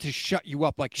wanted to shut you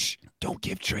up. Like, shh, don't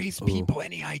give Trey's people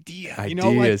any idea. Ideas. You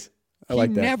know, like, I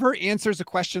like that. He never answers a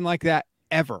question like that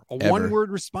ever. A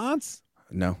one-word response?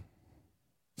 No.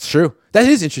 It's true. That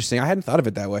is interesting. I hadn't thought of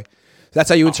it that way. That's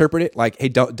how you interpret it? Like, hey,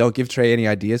 don't give Trey any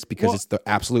ideas because it's the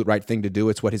absolute right thing to do.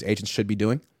 It's what his agents should be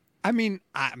doing. I mean,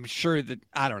 I'm sure that,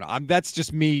 I don't know. That's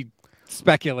just me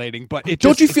speculating, but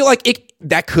don't you feel like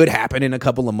that could happen in a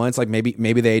couple of months? Like maybe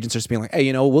the agents are just being like,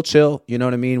 hey, we'll chill. You know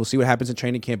what I mean? We'll see what happens in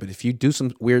training camp. But if you do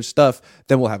some weird stuff,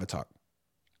 then we'll have a talk.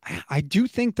 I do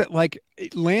think that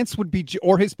Lance would be,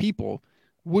 or his people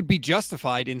would be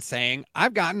justified in saying,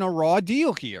 I've gotten a raw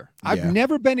deal here. I've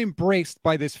never been embraced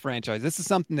by this franchise. This is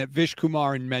something that Vish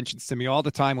Kumaran mentions to me all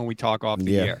the time when we talk off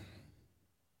the air.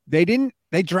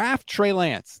 They draft Trey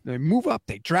Lance. They move up,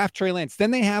 they draft Trey Lance.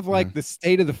 Then they have the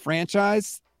state of the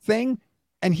franchise thing,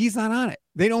 and he's not on it.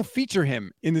 They don't feature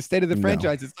him in the state of the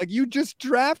franchise. It's like, you just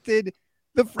drafted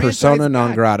the franchise. Persona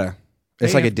non grata.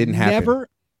 It's like it didn't happen. Never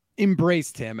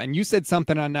embraced him. And you said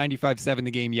something on 95.7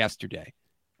 The Game yesterday.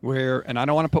 where, and I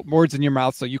don't want to put words in your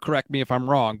mouth, so you correct me if I'm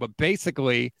wrong, but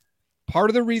basically part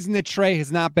of the reason that Trey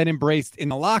has not been embraced in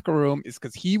the locker room is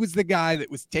because he was the guy that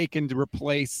was taken to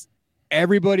replace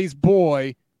everybody's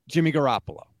boy, Jimmy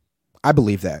Garoppolo. I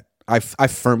believe that. I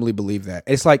firmly believe that.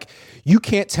 It's like, you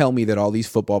can't tell me that all these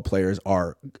football players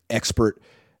are expert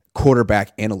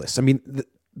quarterback analysts. I mean,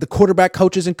 the quarterback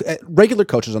coaches and regular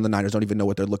coaches on the Niners don't even know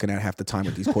what they're looking at half the time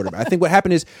with these quarterbacks. I think what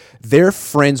happened is they're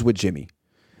friends with Jimmy.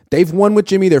 They've won with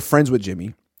Jimmy. They're friends with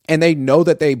Jimmy. And they know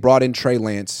that they brought in Trey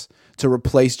Lance to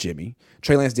replace Jimmy.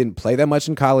 Trey Lance didn't play that much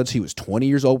in college. He was 20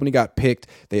 years old when he got picked.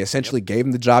 They essentially gave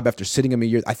him the job after sitting him a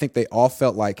year. I think they all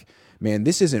felt like, man,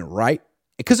 this isn't right.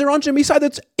 Because they're on Jimmy's side.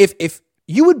 That's if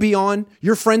you would be on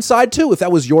your friend's side too, if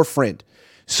that was your friend.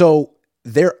 So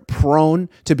they're prone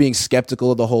to being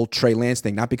skeptical of the whole Trey Lance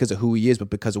thing, not because of who he is,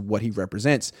 but because of what he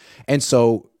represents. And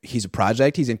so he's a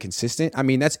project. He's inconsistent. I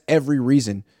mean, that's every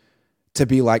reason to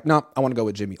be like, no, I want to go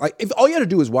with Jimmy. Like, if all you had to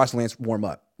do is watch Lance warm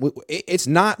up, it's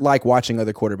not like watching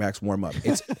other quarterbacks warm up.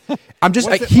 I'm just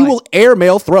like, he will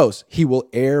airmail throws. He will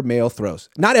airmail throws.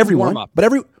 Not everyone,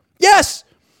 but yes.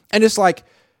 And it's like,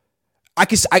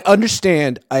 I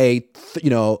understand a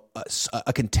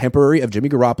contemporary of Jimmy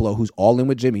Garoppolo who's all in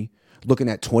with Jimmy, looking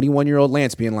at 21-year-old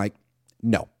Lance being like,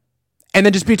 no. And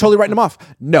then just be totally writing him off.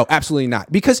 No, absolutely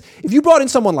not. Because if you brought in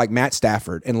someone like Matt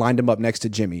Stafford and lined him up next to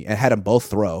Jimmy and had them both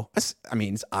throw, it's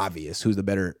obvious who's the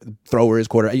better thrower is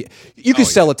quarterback. You can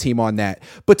sell a team on that.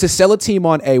 But to sell a team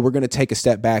on, hey, we're going to take a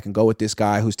step back and go with this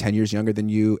guy who's 10 years younger than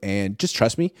you and just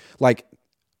trust me, like,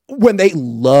 when they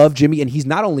love Jimmy and he's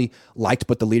not only liked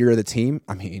but the leader of the team,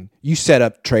 I mean, you set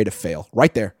up Trey to fail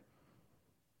right there.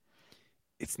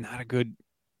 It's not a good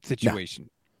situation. No.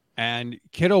 And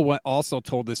Kittle also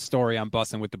told this story on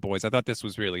Bussin' with the Boys. I thought this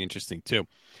was really interesting too.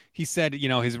 He said,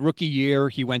 his rookie year,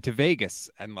 he went to Vegas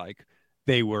and like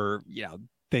they were,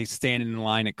 they standing in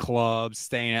line at clubs,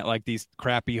 staying at like these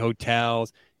crappy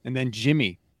hotels. And then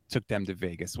Jimmy took them to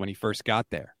Vegas when he first got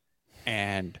there.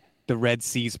 And the Red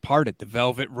Seas parted, the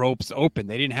velvet ropes open.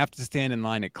 They didn't have to stand in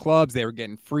line at clubs. They were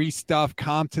getting free stuff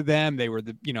comped to them. They were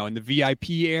in the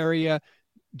VIP area.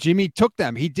 Jimmy took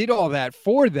them. He did all that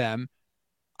for them.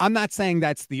 I'm not saying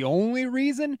that's the only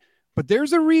reason, but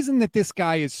there's a reason that this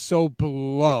guy is so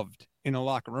beloved in the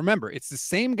locker room. Remember, it's the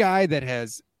same guy that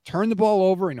has turned the ball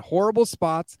over in horrible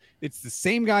spots. It's the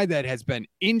same guy that has been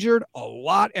injured a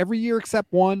lot every year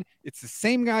except one. It's the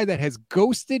same guy that has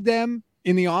ghosted them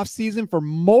in the offseason for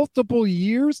multiple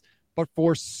years, but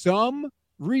for some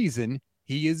reason,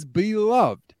 he is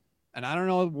beloved. And I don't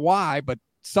know why, but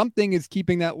something is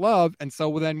keeping that love. And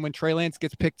so then when Trey Lance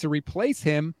gets picked to replace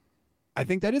him, I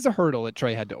think that is a hurdle that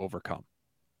Trey had to overcome.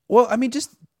 Well, I mean,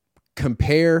 just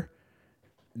compare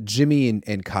Jimmy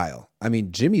and Kyle. I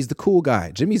mean, Jimmy's the cool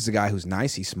guy. Jimmy's the guy who's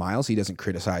nice. He smiles. He doesn't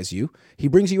criticize you. He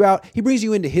brings you out. He brings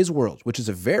you into his world, which is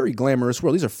a very glamorous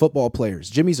world. These are football players.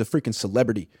 Jimmy's a freaking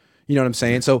celebrity. You know what I'm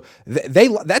saying? So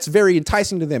that's very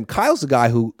enticing to them. Kyle's the guy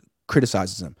who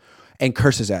criticizes them and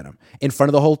curses at him in front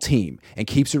of the whole team and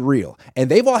keeps it real. And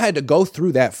they've all had to go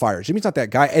through that fire. Jimmy's not that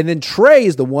guy. And then Trey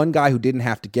is the one guy who didn't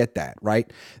have to get that, right?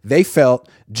 They felt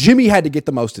Jimmy had to get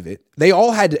the most of it. They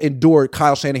all had to endure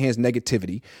Kyle Shanahan's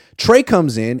negativity. Trey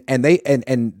comes in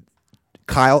and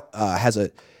Kyle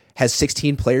has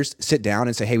 16 players sit down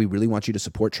and say, hey, we really want you to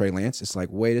support Trey Lance. It's like,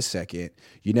 wait a second.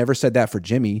 You never said that for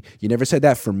Jimmy. You never said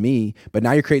that for me. But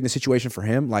now you're creating the situation for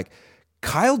him. Like,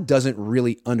 Kyle doesn't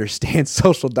really understand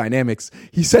social dynamics.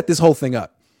 He set this whole thing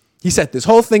up.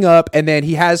 And then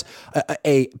he has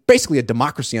basically a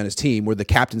democracy on his team where the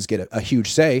captains get a huge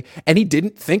say, and he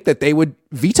didn't think that they would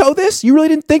veto this? You really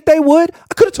didn't think they would?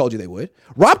 I could have told you they would.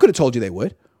 Rob could have told you they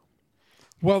would.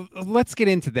 Well, let's get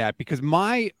into that because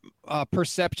my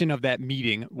perception of that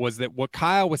meeting was that what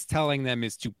Kyle was telling them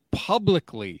is to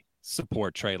publicly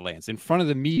support Trey Lance in front of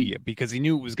the media because he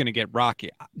knew it was going to get rocky.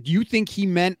 Do you think he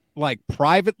meant like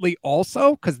privately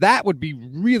also? Because that would be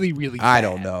really, really bad. I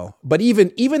don't know. But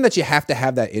even that you have to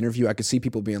have that interview, I could see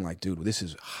people being like, dude, this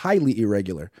is highly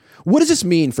irregular. What does this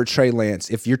mean for Trey Lance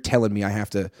if you're telling me I have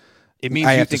to... It means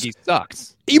you think he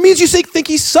sucks. It means you think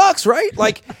he sucks, right?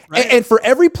 Like, right. And for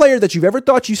every player that you've ever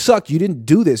thought you sucked, you didn't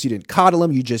do this. You didn't coddle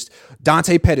him. You just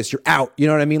Dante Pettis, you're out. You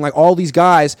know what I mean? Like all these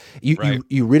guys, you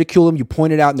ridicule them, you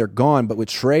point it out, and they're gone. But with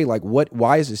Trey, like, what?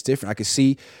 Why is this different? I could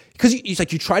see because it's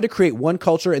like you tried to create one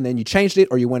culture and then you changed it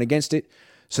or you went against it.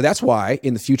 So that's why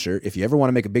in the future, if you ever want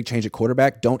to make a big change at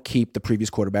quarterback, don't keep the previous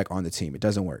quarterback on the team. It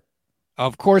doesn't work.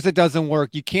 Of course it doesn't work.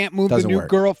 You can't move the new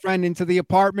girlfriend into the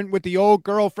apartment with the old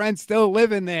girlfriend still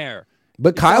living there.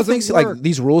 But Kyle thinks like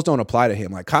these rules don't apply to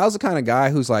him. Like Kyle's the kind of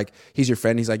guy who's like, he's your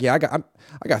friend. He's like, yeah,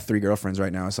 I got 3 girlfriends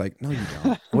right now. It's like, no, you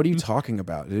don't. What are you talking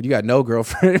about, dude? You got no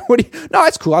girlfriend. No,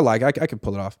 it's cool. I can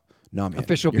pull it off. No, man.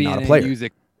 Official BNA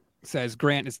Music says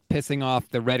Grant is pissing off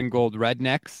the red and gold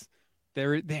rednecks.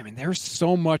 There's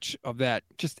so much of that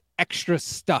just extra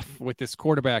stuff with this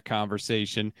quarterback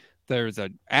conversation. There's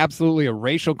absolutely a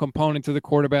racial component to the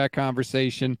quarterback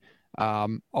conversation.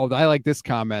 Although I like this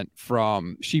comment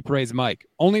from She Prays Mike.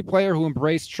 Only player who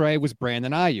embraced Trey was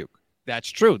Brandon Ayuk. That's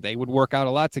true. They would work out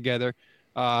a lot together.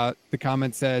 The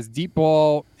comment says deep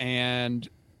ball and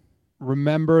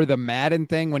remember the Madden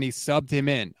thing when he subbed him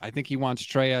in. I think he wants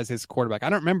Trey as his quarterback. I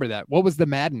don't remember that. What was the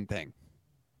Madden thing?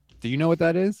 Do you know what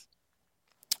that is?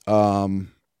 I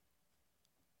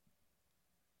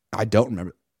don't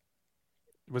remember.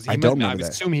 I would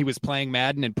assume he was playing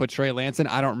Madden and put Trey Lance in.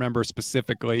 I don't remember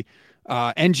specifically.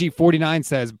 NG49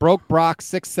 says, broke Brock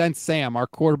 6 cents Sam.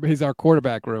 He's our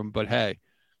quarterback room. But hey,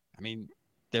 I mean,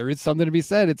 there is something to be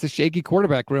said. It's a shaky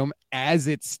quarterback room as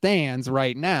it stands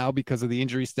right now because of the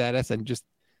injury status and just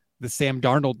the Sam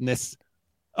Darnoldness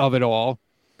of it all.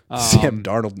 Sam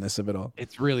Darnoldness of it all.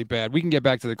 It's really bad. We can get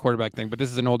back to the quarterback thing, but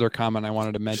this is an older comment I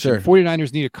wanted to mention. Sure.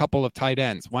 49ers need a couple of tight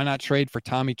ends. Why not trade for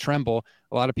Tommy Tremble?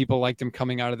 A lot of people liked him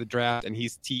coming out of the draft, and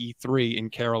he's TE3 in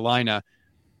Carolina.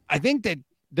 I think that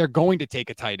they're going to take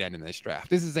a tight end in this draft.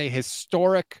 This is a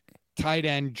historic tight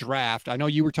end draft. I know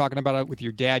you were talking about it with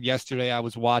your dad yesterday. I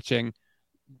was watching.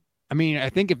 I mean, I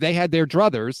think if they had their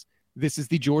druthers, this is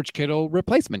the George Kittle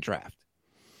replacement draft.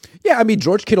 Yeah, I mean,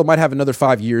 George Kittle might have another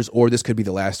 5 years, or this could be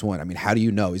the last one. I mean, how do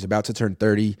you know? He's about to turn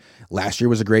 30. Last year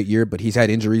was a great year, but he's had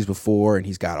injuries before, and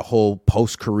he's got a whole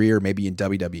post-career, maybe in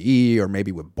WWE or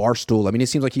maybe with Barstool. I mean, it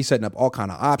seems like he's setting up all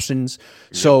kind of options.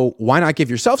 Yeah. So why not give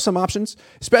yourself some options,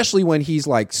 especially when he's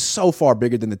like so far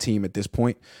bigger than the team at this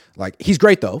point? Like, he's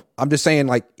great, though. I'm just saying,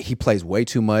 like, he plays way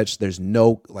too much. There's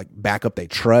no, like, backup they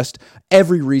trust.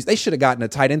 Every reason. They should have gotten a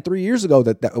tight end 3 years ago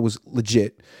that was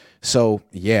legit. So,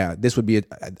 yeah, this would be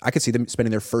I could see them spending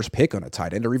their first pick on a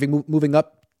tight end or even moving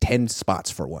up 10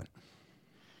 spots for one.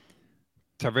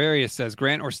 Tavarius says,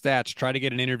 Grant or Stats, try to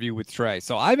get an interview with Trey.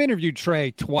 So I've interviewed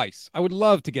Trey twice. I would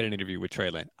love to get an interview with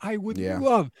Trey Lance. I would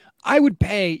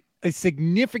pay a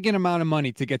significant amount of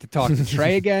money to get to talk to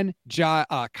Trey again,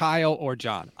 Kyle, or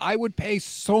John. I would pay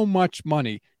so much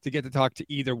money to get to talk to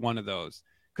either one of those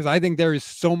because I think there is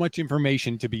so much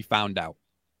information to be found out.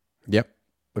 Yep,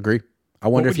 agree. I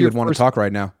wonder if you would want to talk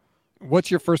right now. What's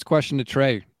your first question to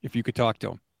Trey if you could talk to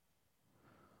him?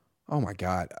 Oh, my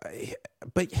God.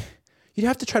 But you'd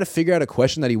have to try to figure out a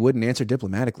question that he wouldn't answer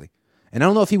diplomatically. And I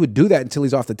don't know if he would do that until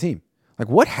he's off the team. Like,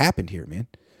 what happened here, man?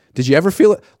 Did you ever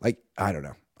feel it? Like, I don't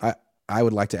know. I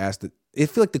would like to ask that. I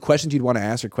feel like the questions you'd want to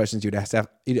ask are questions you'd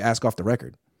ask off the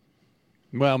record.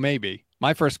 Well, maybe.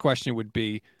 My first question would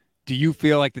be, do you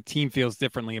feel like the team feels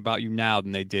differently about you now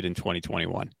than they did in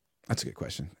 2021? That's a good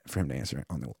question for him to answer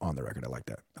on the record. I like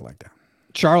that.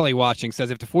 Charlie watching says,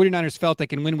 if the 49ers felt they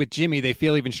can win with Jimmy, they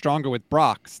feel even stronger with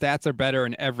Brock. Stats are better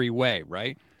in every way,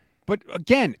 right? But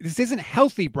again, this isn't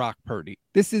healthy Brock Purdy.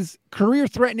 This is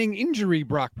career-threatening injury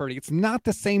Brock Purdy. It's not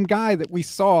the same guy that we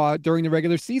saw during the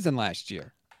regular season last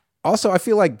year. Also, I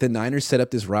feel like the Niners set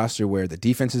up this roster where the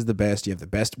defense is the best, you have the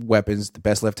best weapons, the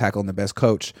best left tackle, and the best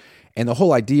coach. And the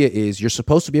whole idea is you're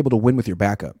supposed to be able to win with your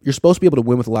backup. You're supposed to be able to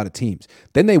win with a lot of teams.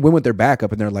 Then they win with their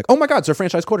backup, and they're like, oh, my God, it's our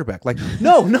franchise quarterback. Like,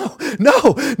 no. No, it's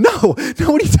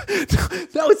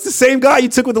the same guy you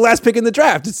took with the last pick in the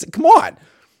draft. Come on.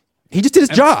 He just did his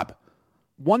job.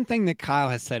 One thing that Kyle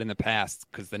has said in the past,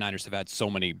 because the Niners have had so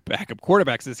many backup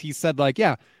quarterbacks, is he said, like,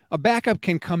 yeah, a backup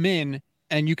can come in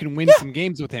and you can win some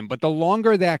games with him. But the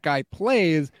longer that guy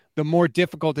plays, the more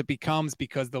difficult it becomes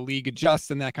because the league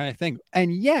adjusts and that kind of thing.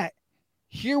 And yet,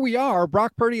 here we are.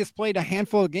 Brock Purdy has played a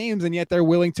handful of games, and yet they're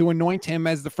willing to anoint him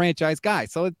as the franchise guy.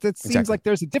 So it seems like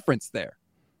there's a difference there.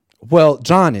 Well,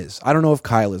 John is. I don't know if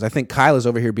Kyle is. I think Kyle is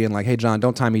over here being like, hey, John,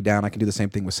 don't tie me down. I can do the same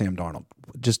thing with Sam Darnold.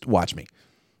 Just watch me.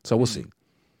 So we'll see.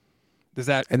 Does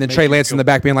that? And then Trey Lance in the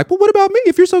back being like, well, what about me?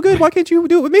 If you're so good, why can't you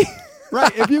do it with me?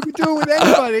 Right. If you can do it with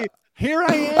anybody, here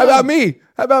I am. How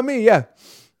about me? Yeah.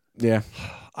 Yeah.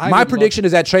 My prediction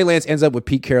is that Trey Lance ends up with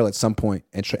Pete Carroll at some point,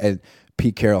 and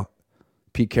Pete Carroll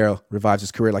revives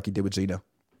his career like he did with Geno.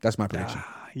 That's my prediction.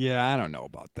 Yeah, I don't know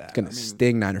about that. It's going to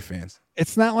sting Niner fans.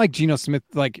 It's not like Geno Smith.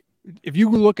 Like, if you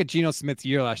look at Geno Smith's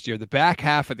year last year, the back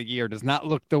half of the year does not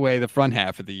look the way the front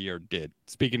half of the year did.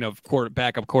 Speaking of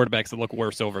backup quarterbacks that look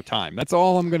worse over time. That's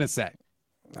all I'm going to say.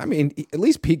 I mean, at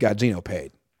least Pete got Geno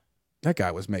paid. That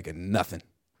guy was making nothing.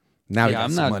 Now he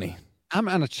got some money. I'm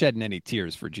not shedding any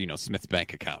tears for Geno Smith's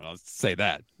bank account. I'll say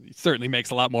that. He certainly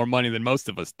makes a lot more money than most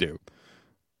of us do.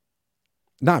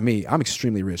 Not me. I'm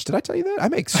extremely rich. Did I tell you that? I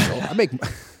make.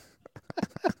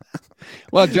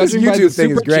 Well, judging by the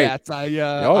super chats, I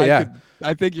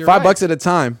think you're right. $5 at a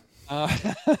time.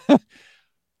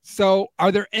 So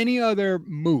are there any other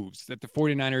moves that the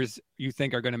 49ers you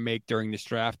think are going to make during this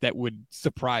draft that would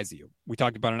surprise you? We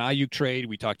talked about an Ayuk trade.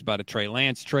 We talked about a Trey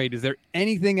Lance trade. Is there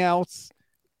anything else?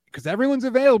 Because everyone's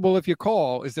available if you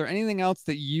call. Is there anything else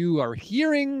that you are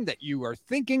hearing, that you are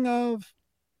thinking of?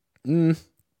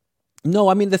 No,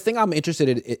 I mean, the thing I'm interested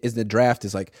in is the draft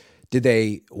is like, did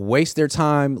they waste their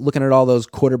time looking at all those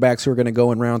quarterbacks who are going to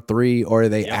go in round 3, or are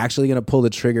they actually going to pull the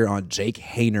trigger on Jake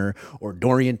Haener or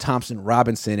Dorian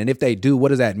Thompson-Robinson? And if they do, what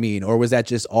does that mean? Or was that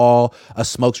just all a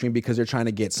smokescreen because they're trying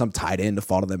to get some tight end to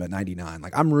fall to them at 99?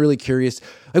 Like, I'm really curious.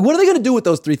 Like, what are they going to do with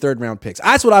those 3 third-round picks?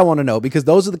 That's what I want to know, because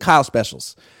those are the Kyle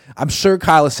specials. I'm sure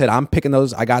Kyle has said, I'm picking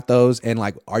those. I got those. And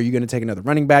like, are you going to take another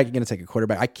running back? You're going to take a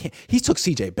quarterback? I can't. He took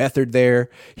CJ Beathard there.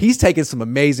 He's taken some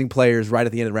amazing players right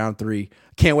at the end of round 3.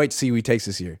 Can't wait to see who he takes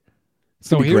this year.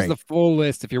 So here's the full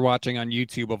list, if you're watching on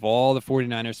YouTube, of all the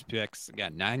 49ers picks.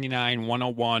 Again, 99,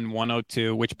 101,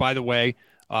 102, which, by the way,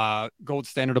 Gold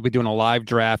Standard will be doing a live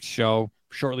draft show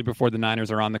shortly before the Niners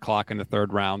are on the clock in the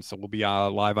 3rd round. So we'll be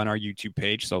live on our YouTube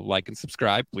page. So like and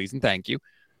subscribe, please, and thank you.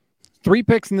 3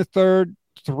 picks in the 3rd,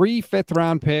 3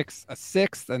 5th-round picks, a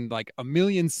 6th, and like a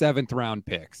million 7th-round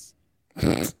picks.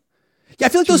 Yeah, I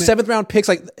feel like those 7th-round picks,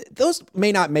 like those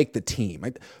may not make the team.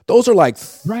 Like those are like,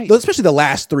 especially the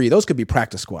last 3. Those could be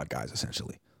practice squad guys,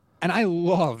 essentially. And I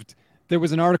loved, there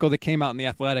was an article that came out in The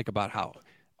Athletic about how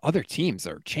other teams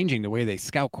are changing the way they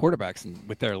scout quarterbacks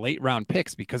with their late-round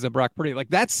picks because of Brock Purdy. Like,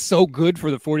 that's so good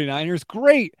for the 49ers.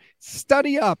 Great.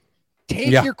 Study up.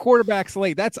 Take your quarterbacks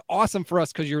late. That's awesome for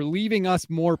us because you're leaving us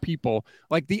more people.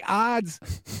 Like, the odds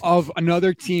of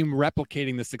another team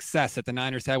replicating the success that the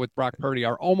Niners had with Brock Purdy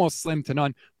are almost slim to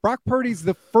none. Brock Purdy's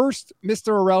the first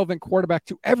Mr. Irrelevant quarterback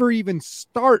to ever even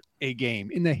start a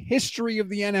game in the history of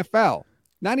the NFL.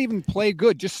 Not even play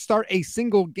good, just start a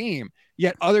single game.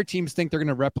 Yet other teams think they're going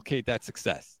to replicate that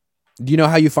success. Do you know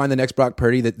how you find the next Brock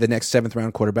Purdy, the next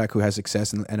 7th-round quarterback who has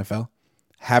success in the NFL?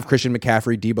 Have Christian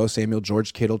McCaffrey, Deebo Samuel,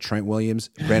 George Kittle, Trent Williams,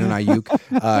 Brandon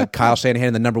Ayuk, Kyle Shanahan,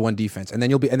 and the number 1 defense, and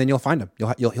then you'll find him.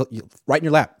 You'll right in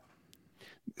your lap.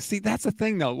 See, that's the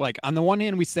thing, though. Like, on the one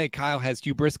hand, we say Kyle has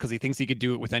hubris because he thinks he could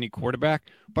do it with any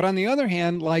quarterback, but on the other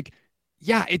hand, like,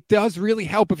 yeah, it does really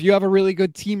help if you have a really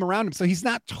good team around him. So he's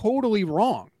not totally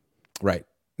wrong. Right?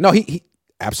 No, he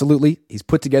absolutely. He's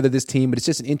put together this team, but it's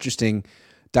just an interesting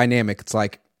dynamic. It's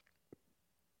like,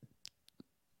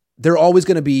 they're always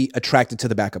going to be attracted to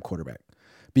the backup quarterback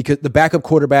because the backup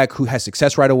quarterback who has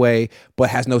success right away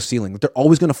but has no ceiling, they're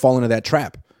always going to fall into that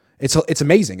trap. It's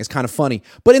amazing. It's kind of funny.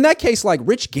 But in that case, like,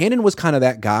 Rich Gannon was kind of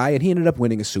that guy, and he ended up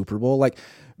winning a Super Bowl. Like,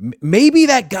 maybe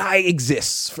that guy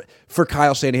exists for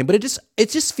Kyle Shanahan, but it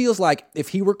just feels like if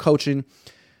he were coaching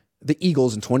the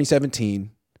Eagles in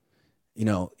 2017, you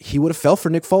know, he would have fell for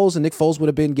Nick Foles, and Nick Foles would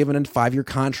have been given a 5-year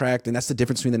contract, and that's the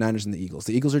difference between the Niners and the Eagles.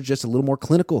 The Eagles are just a little more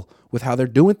clinical with how they're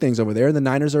doing things over there, and the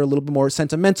Niners are a little bit more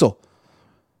sentimental.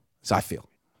 So I feel.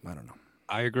 I don't know.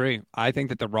 I agree. I think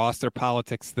that the roster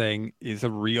politics thing is a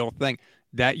real thing.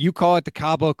 That you call it the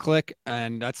Cabo clique,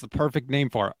 and that's the perfect name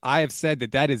for it. I have said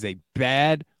that is a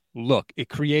bad look. It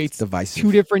creates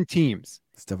 2 different teams.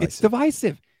 It's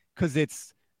divisive because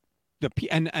it's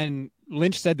and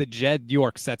Lynch said that Jed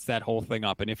York sets that whole thing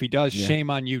up. And if he does, shame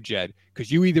on you, Jed,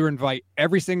 because you either invite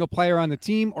every single player on the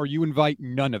team or you invite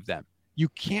none of them. You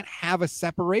can't have a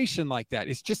separation like that.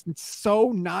 It's just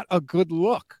so not a good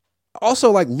look.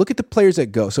 Also, like, look at the players that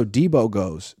go. So Deebo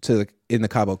goes in the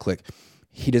Cabo clique.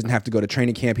 He doesn't have to go to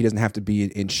training camp. He doesn't have to be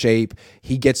in shape.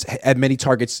 He gets as many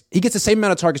targets. He gets the same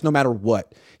amount of targets no matter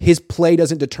what. His play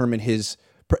doesn't determine his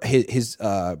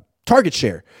target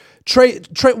share.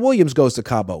 Trent Williams goes to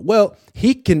Cabo. Well,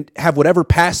 he can have whatever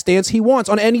pass stance he wants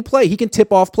on any play. He can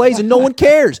tip off plays, and no one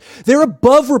cares. They're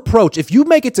above reproach. If you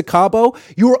make it to Cabo,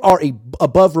 you are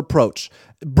above reproach.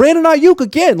 Brandon Ayuk,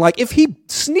 again, like, if he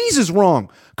sneezes wrong,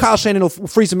 Kyle Shanahan will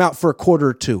freeze him out for a quarter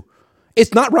or 2.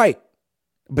 It's not right,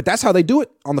 but that's how they do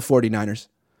it on the 49ers.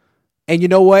 And you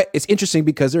know what? It's interesting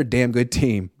because they're a damn good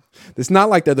team. It's not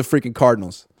like they're the freaking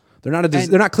Cardinals. They're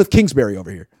not Cliff Kingsbury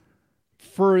over here.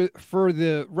 For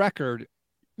the record,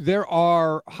 there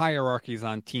are hierarchies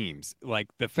on teams. Like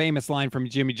the famous line from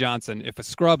Jimmy Johnson, if a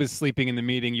scrub is sleeping in the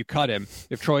meeting, you cut him.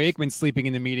 If Troy Aikman's sleeping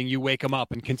in the meeting, you wake him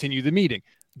up and continue the meeting.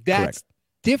 That's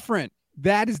different.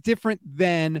 That is different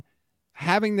than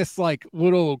having this like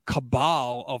little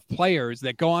cabal of players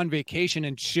that go on vacation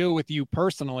and chill with you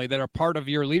personally that are part of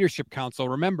your leadership council.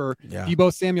 Remember,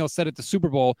 Deebo Samuel said at the Super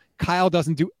Bowl, Kyle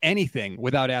doesn't do anything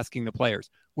without asking the players.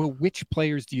 Well, which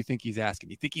players do you think he's asking?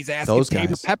 You think he's asking those Tabor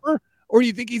guys. Pepper? Or do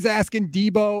you think he's asking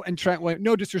Deebo and Trent Williams?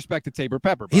 No disrespect to Tabor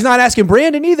Pepper. He's not asking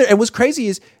Brandon either. And what's crazy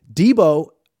is Deebo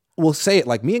will say it,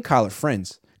 like me and Kyle are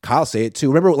friends. Kyle say it too.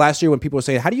 Remember last year when people were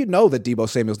saying, how do you know that Deebo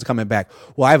Samuel's coming back?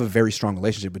 Well, I have a very strong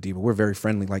relationship with Deebo. We're very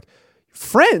friendly. Like,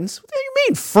 friends? What do you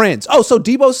mean friends? Oh, so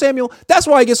Deebo Samuel, that's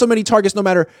why I get so many targets no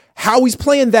matter how he's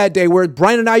playing that day, where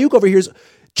Brandon Ayuk over here is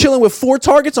chilling with 4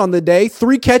 targets on the day,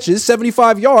 3 catches,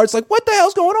 75 yards. Like, what the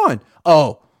hell's going on?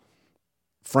 Oh,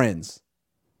 friends.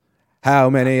 How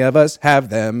many of us have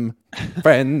them?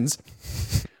 Friends.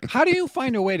 How do you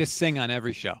find a way to sing on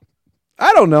every show?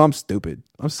 I don't know. I'm stupid.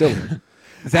 I'm silly.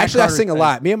 Actually, I sing a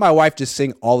lot. Me and my wife just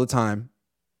sing all the time.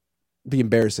 Be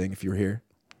embarrassing if you were here.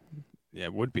 Yeah,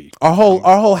 it would be. Our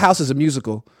whole house is a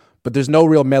musical, but there's no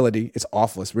real melody. It's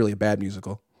awful. It's really a bad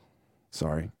musical.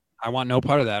 Sorry. I want no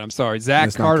part of that. I'm sorry.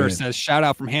 Zach Carter says, shout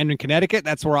out from Hamden, Connecticut.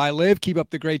 That's where I live. Keep up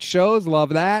the great shows. Love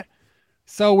that.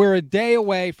 So we're a day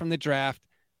away from the draft.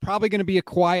 Probably going to be a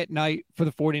quiet night for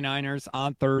the 49ers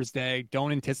on Thursday.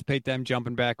 Don't anticipate them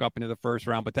jumping back up into the first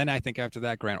round. But then I think after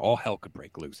that, Grant, all hell could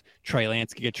break loose. Trey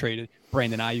Lance could get traded.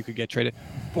 Brandon Ayuk could get traded.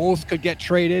 Foles could get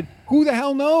traded. Who the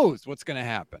hell knows what's going to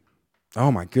happen?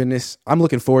 Oh, my goodness. I'm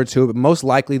looking forward to it. But most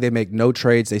likely they make no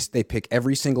trades. They pick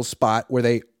every single spot where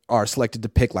they are selected to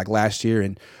pick like last year.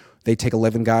 And they take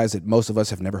 11 guys that most of us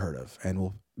have never heard of. And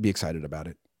we'll be excited about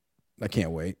it. I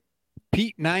can't wait.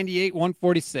 Pete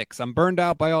 98-146. I'm burned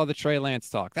out by all the Trey Lance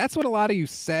talk. That's what a lot of you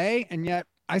say, and yet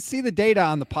I see the data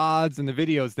on the pods and the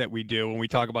videos that we do when we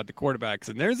talk about the quarterbacks,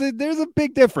 and there's a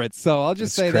big difference. So I'll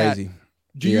just say crazy. That.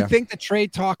 Do you think the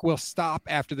trade talk will stop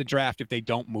after the draft if they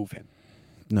don't move him?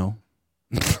 No.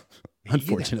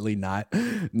 Unfortunately not.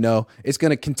 No. It's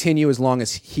going to continue as long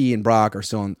as he and Brock are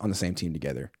still on the same team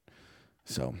together.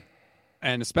 So,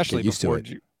 and especially before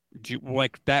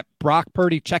like that Brock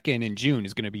Purdy check-in in June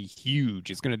is going to be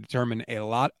huge. It's going to determine a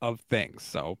lot of things.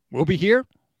 So we'll be here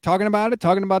talking about it,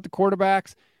 talking about the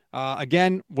quarterbacks.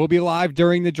 Again, we'll be live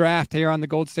during the draft here on the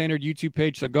Gold Standard YouTube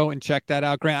page. So go and check that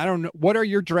out. Grant, I don't know. What are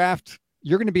your draft?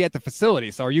 You're going to be at the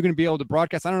facility. So are you going to be able to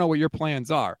broadcast? I don't know what your plans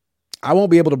are. I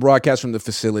won't be able to broadcast from the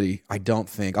facility. I don't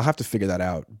think. I'll have to figure that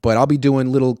out. But I'll be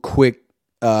doing little quick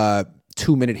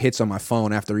 2-minute hits on my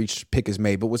phone after each pick is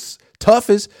made. But what's tough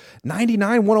is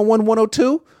 99, 101,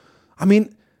 102. I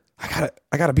mean, I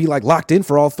gotta be like locked in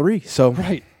for all 3. So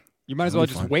right, you might as well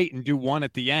just wait and do one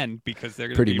at the end because they're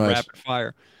going to be rapid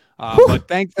fire. But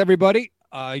thanks everybody.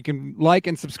 You can like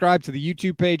and subscribe to the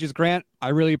YouTube pages. Grant, I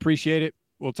really appreciate it.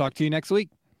 We'll talk to you next week.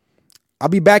 I'll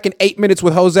be back in 8 minutes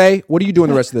with Jose. What are you doing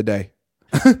the rest of the day?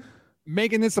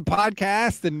 Making this a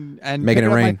podcast and making it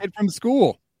rain. My kid from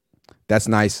school. That's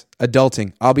nice.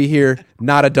 Adulting. I'll be here.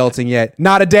 Not adulting yet.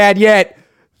 Not a dad yet.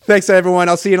 Thanks, everyone.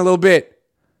 I'll see you in a little bit.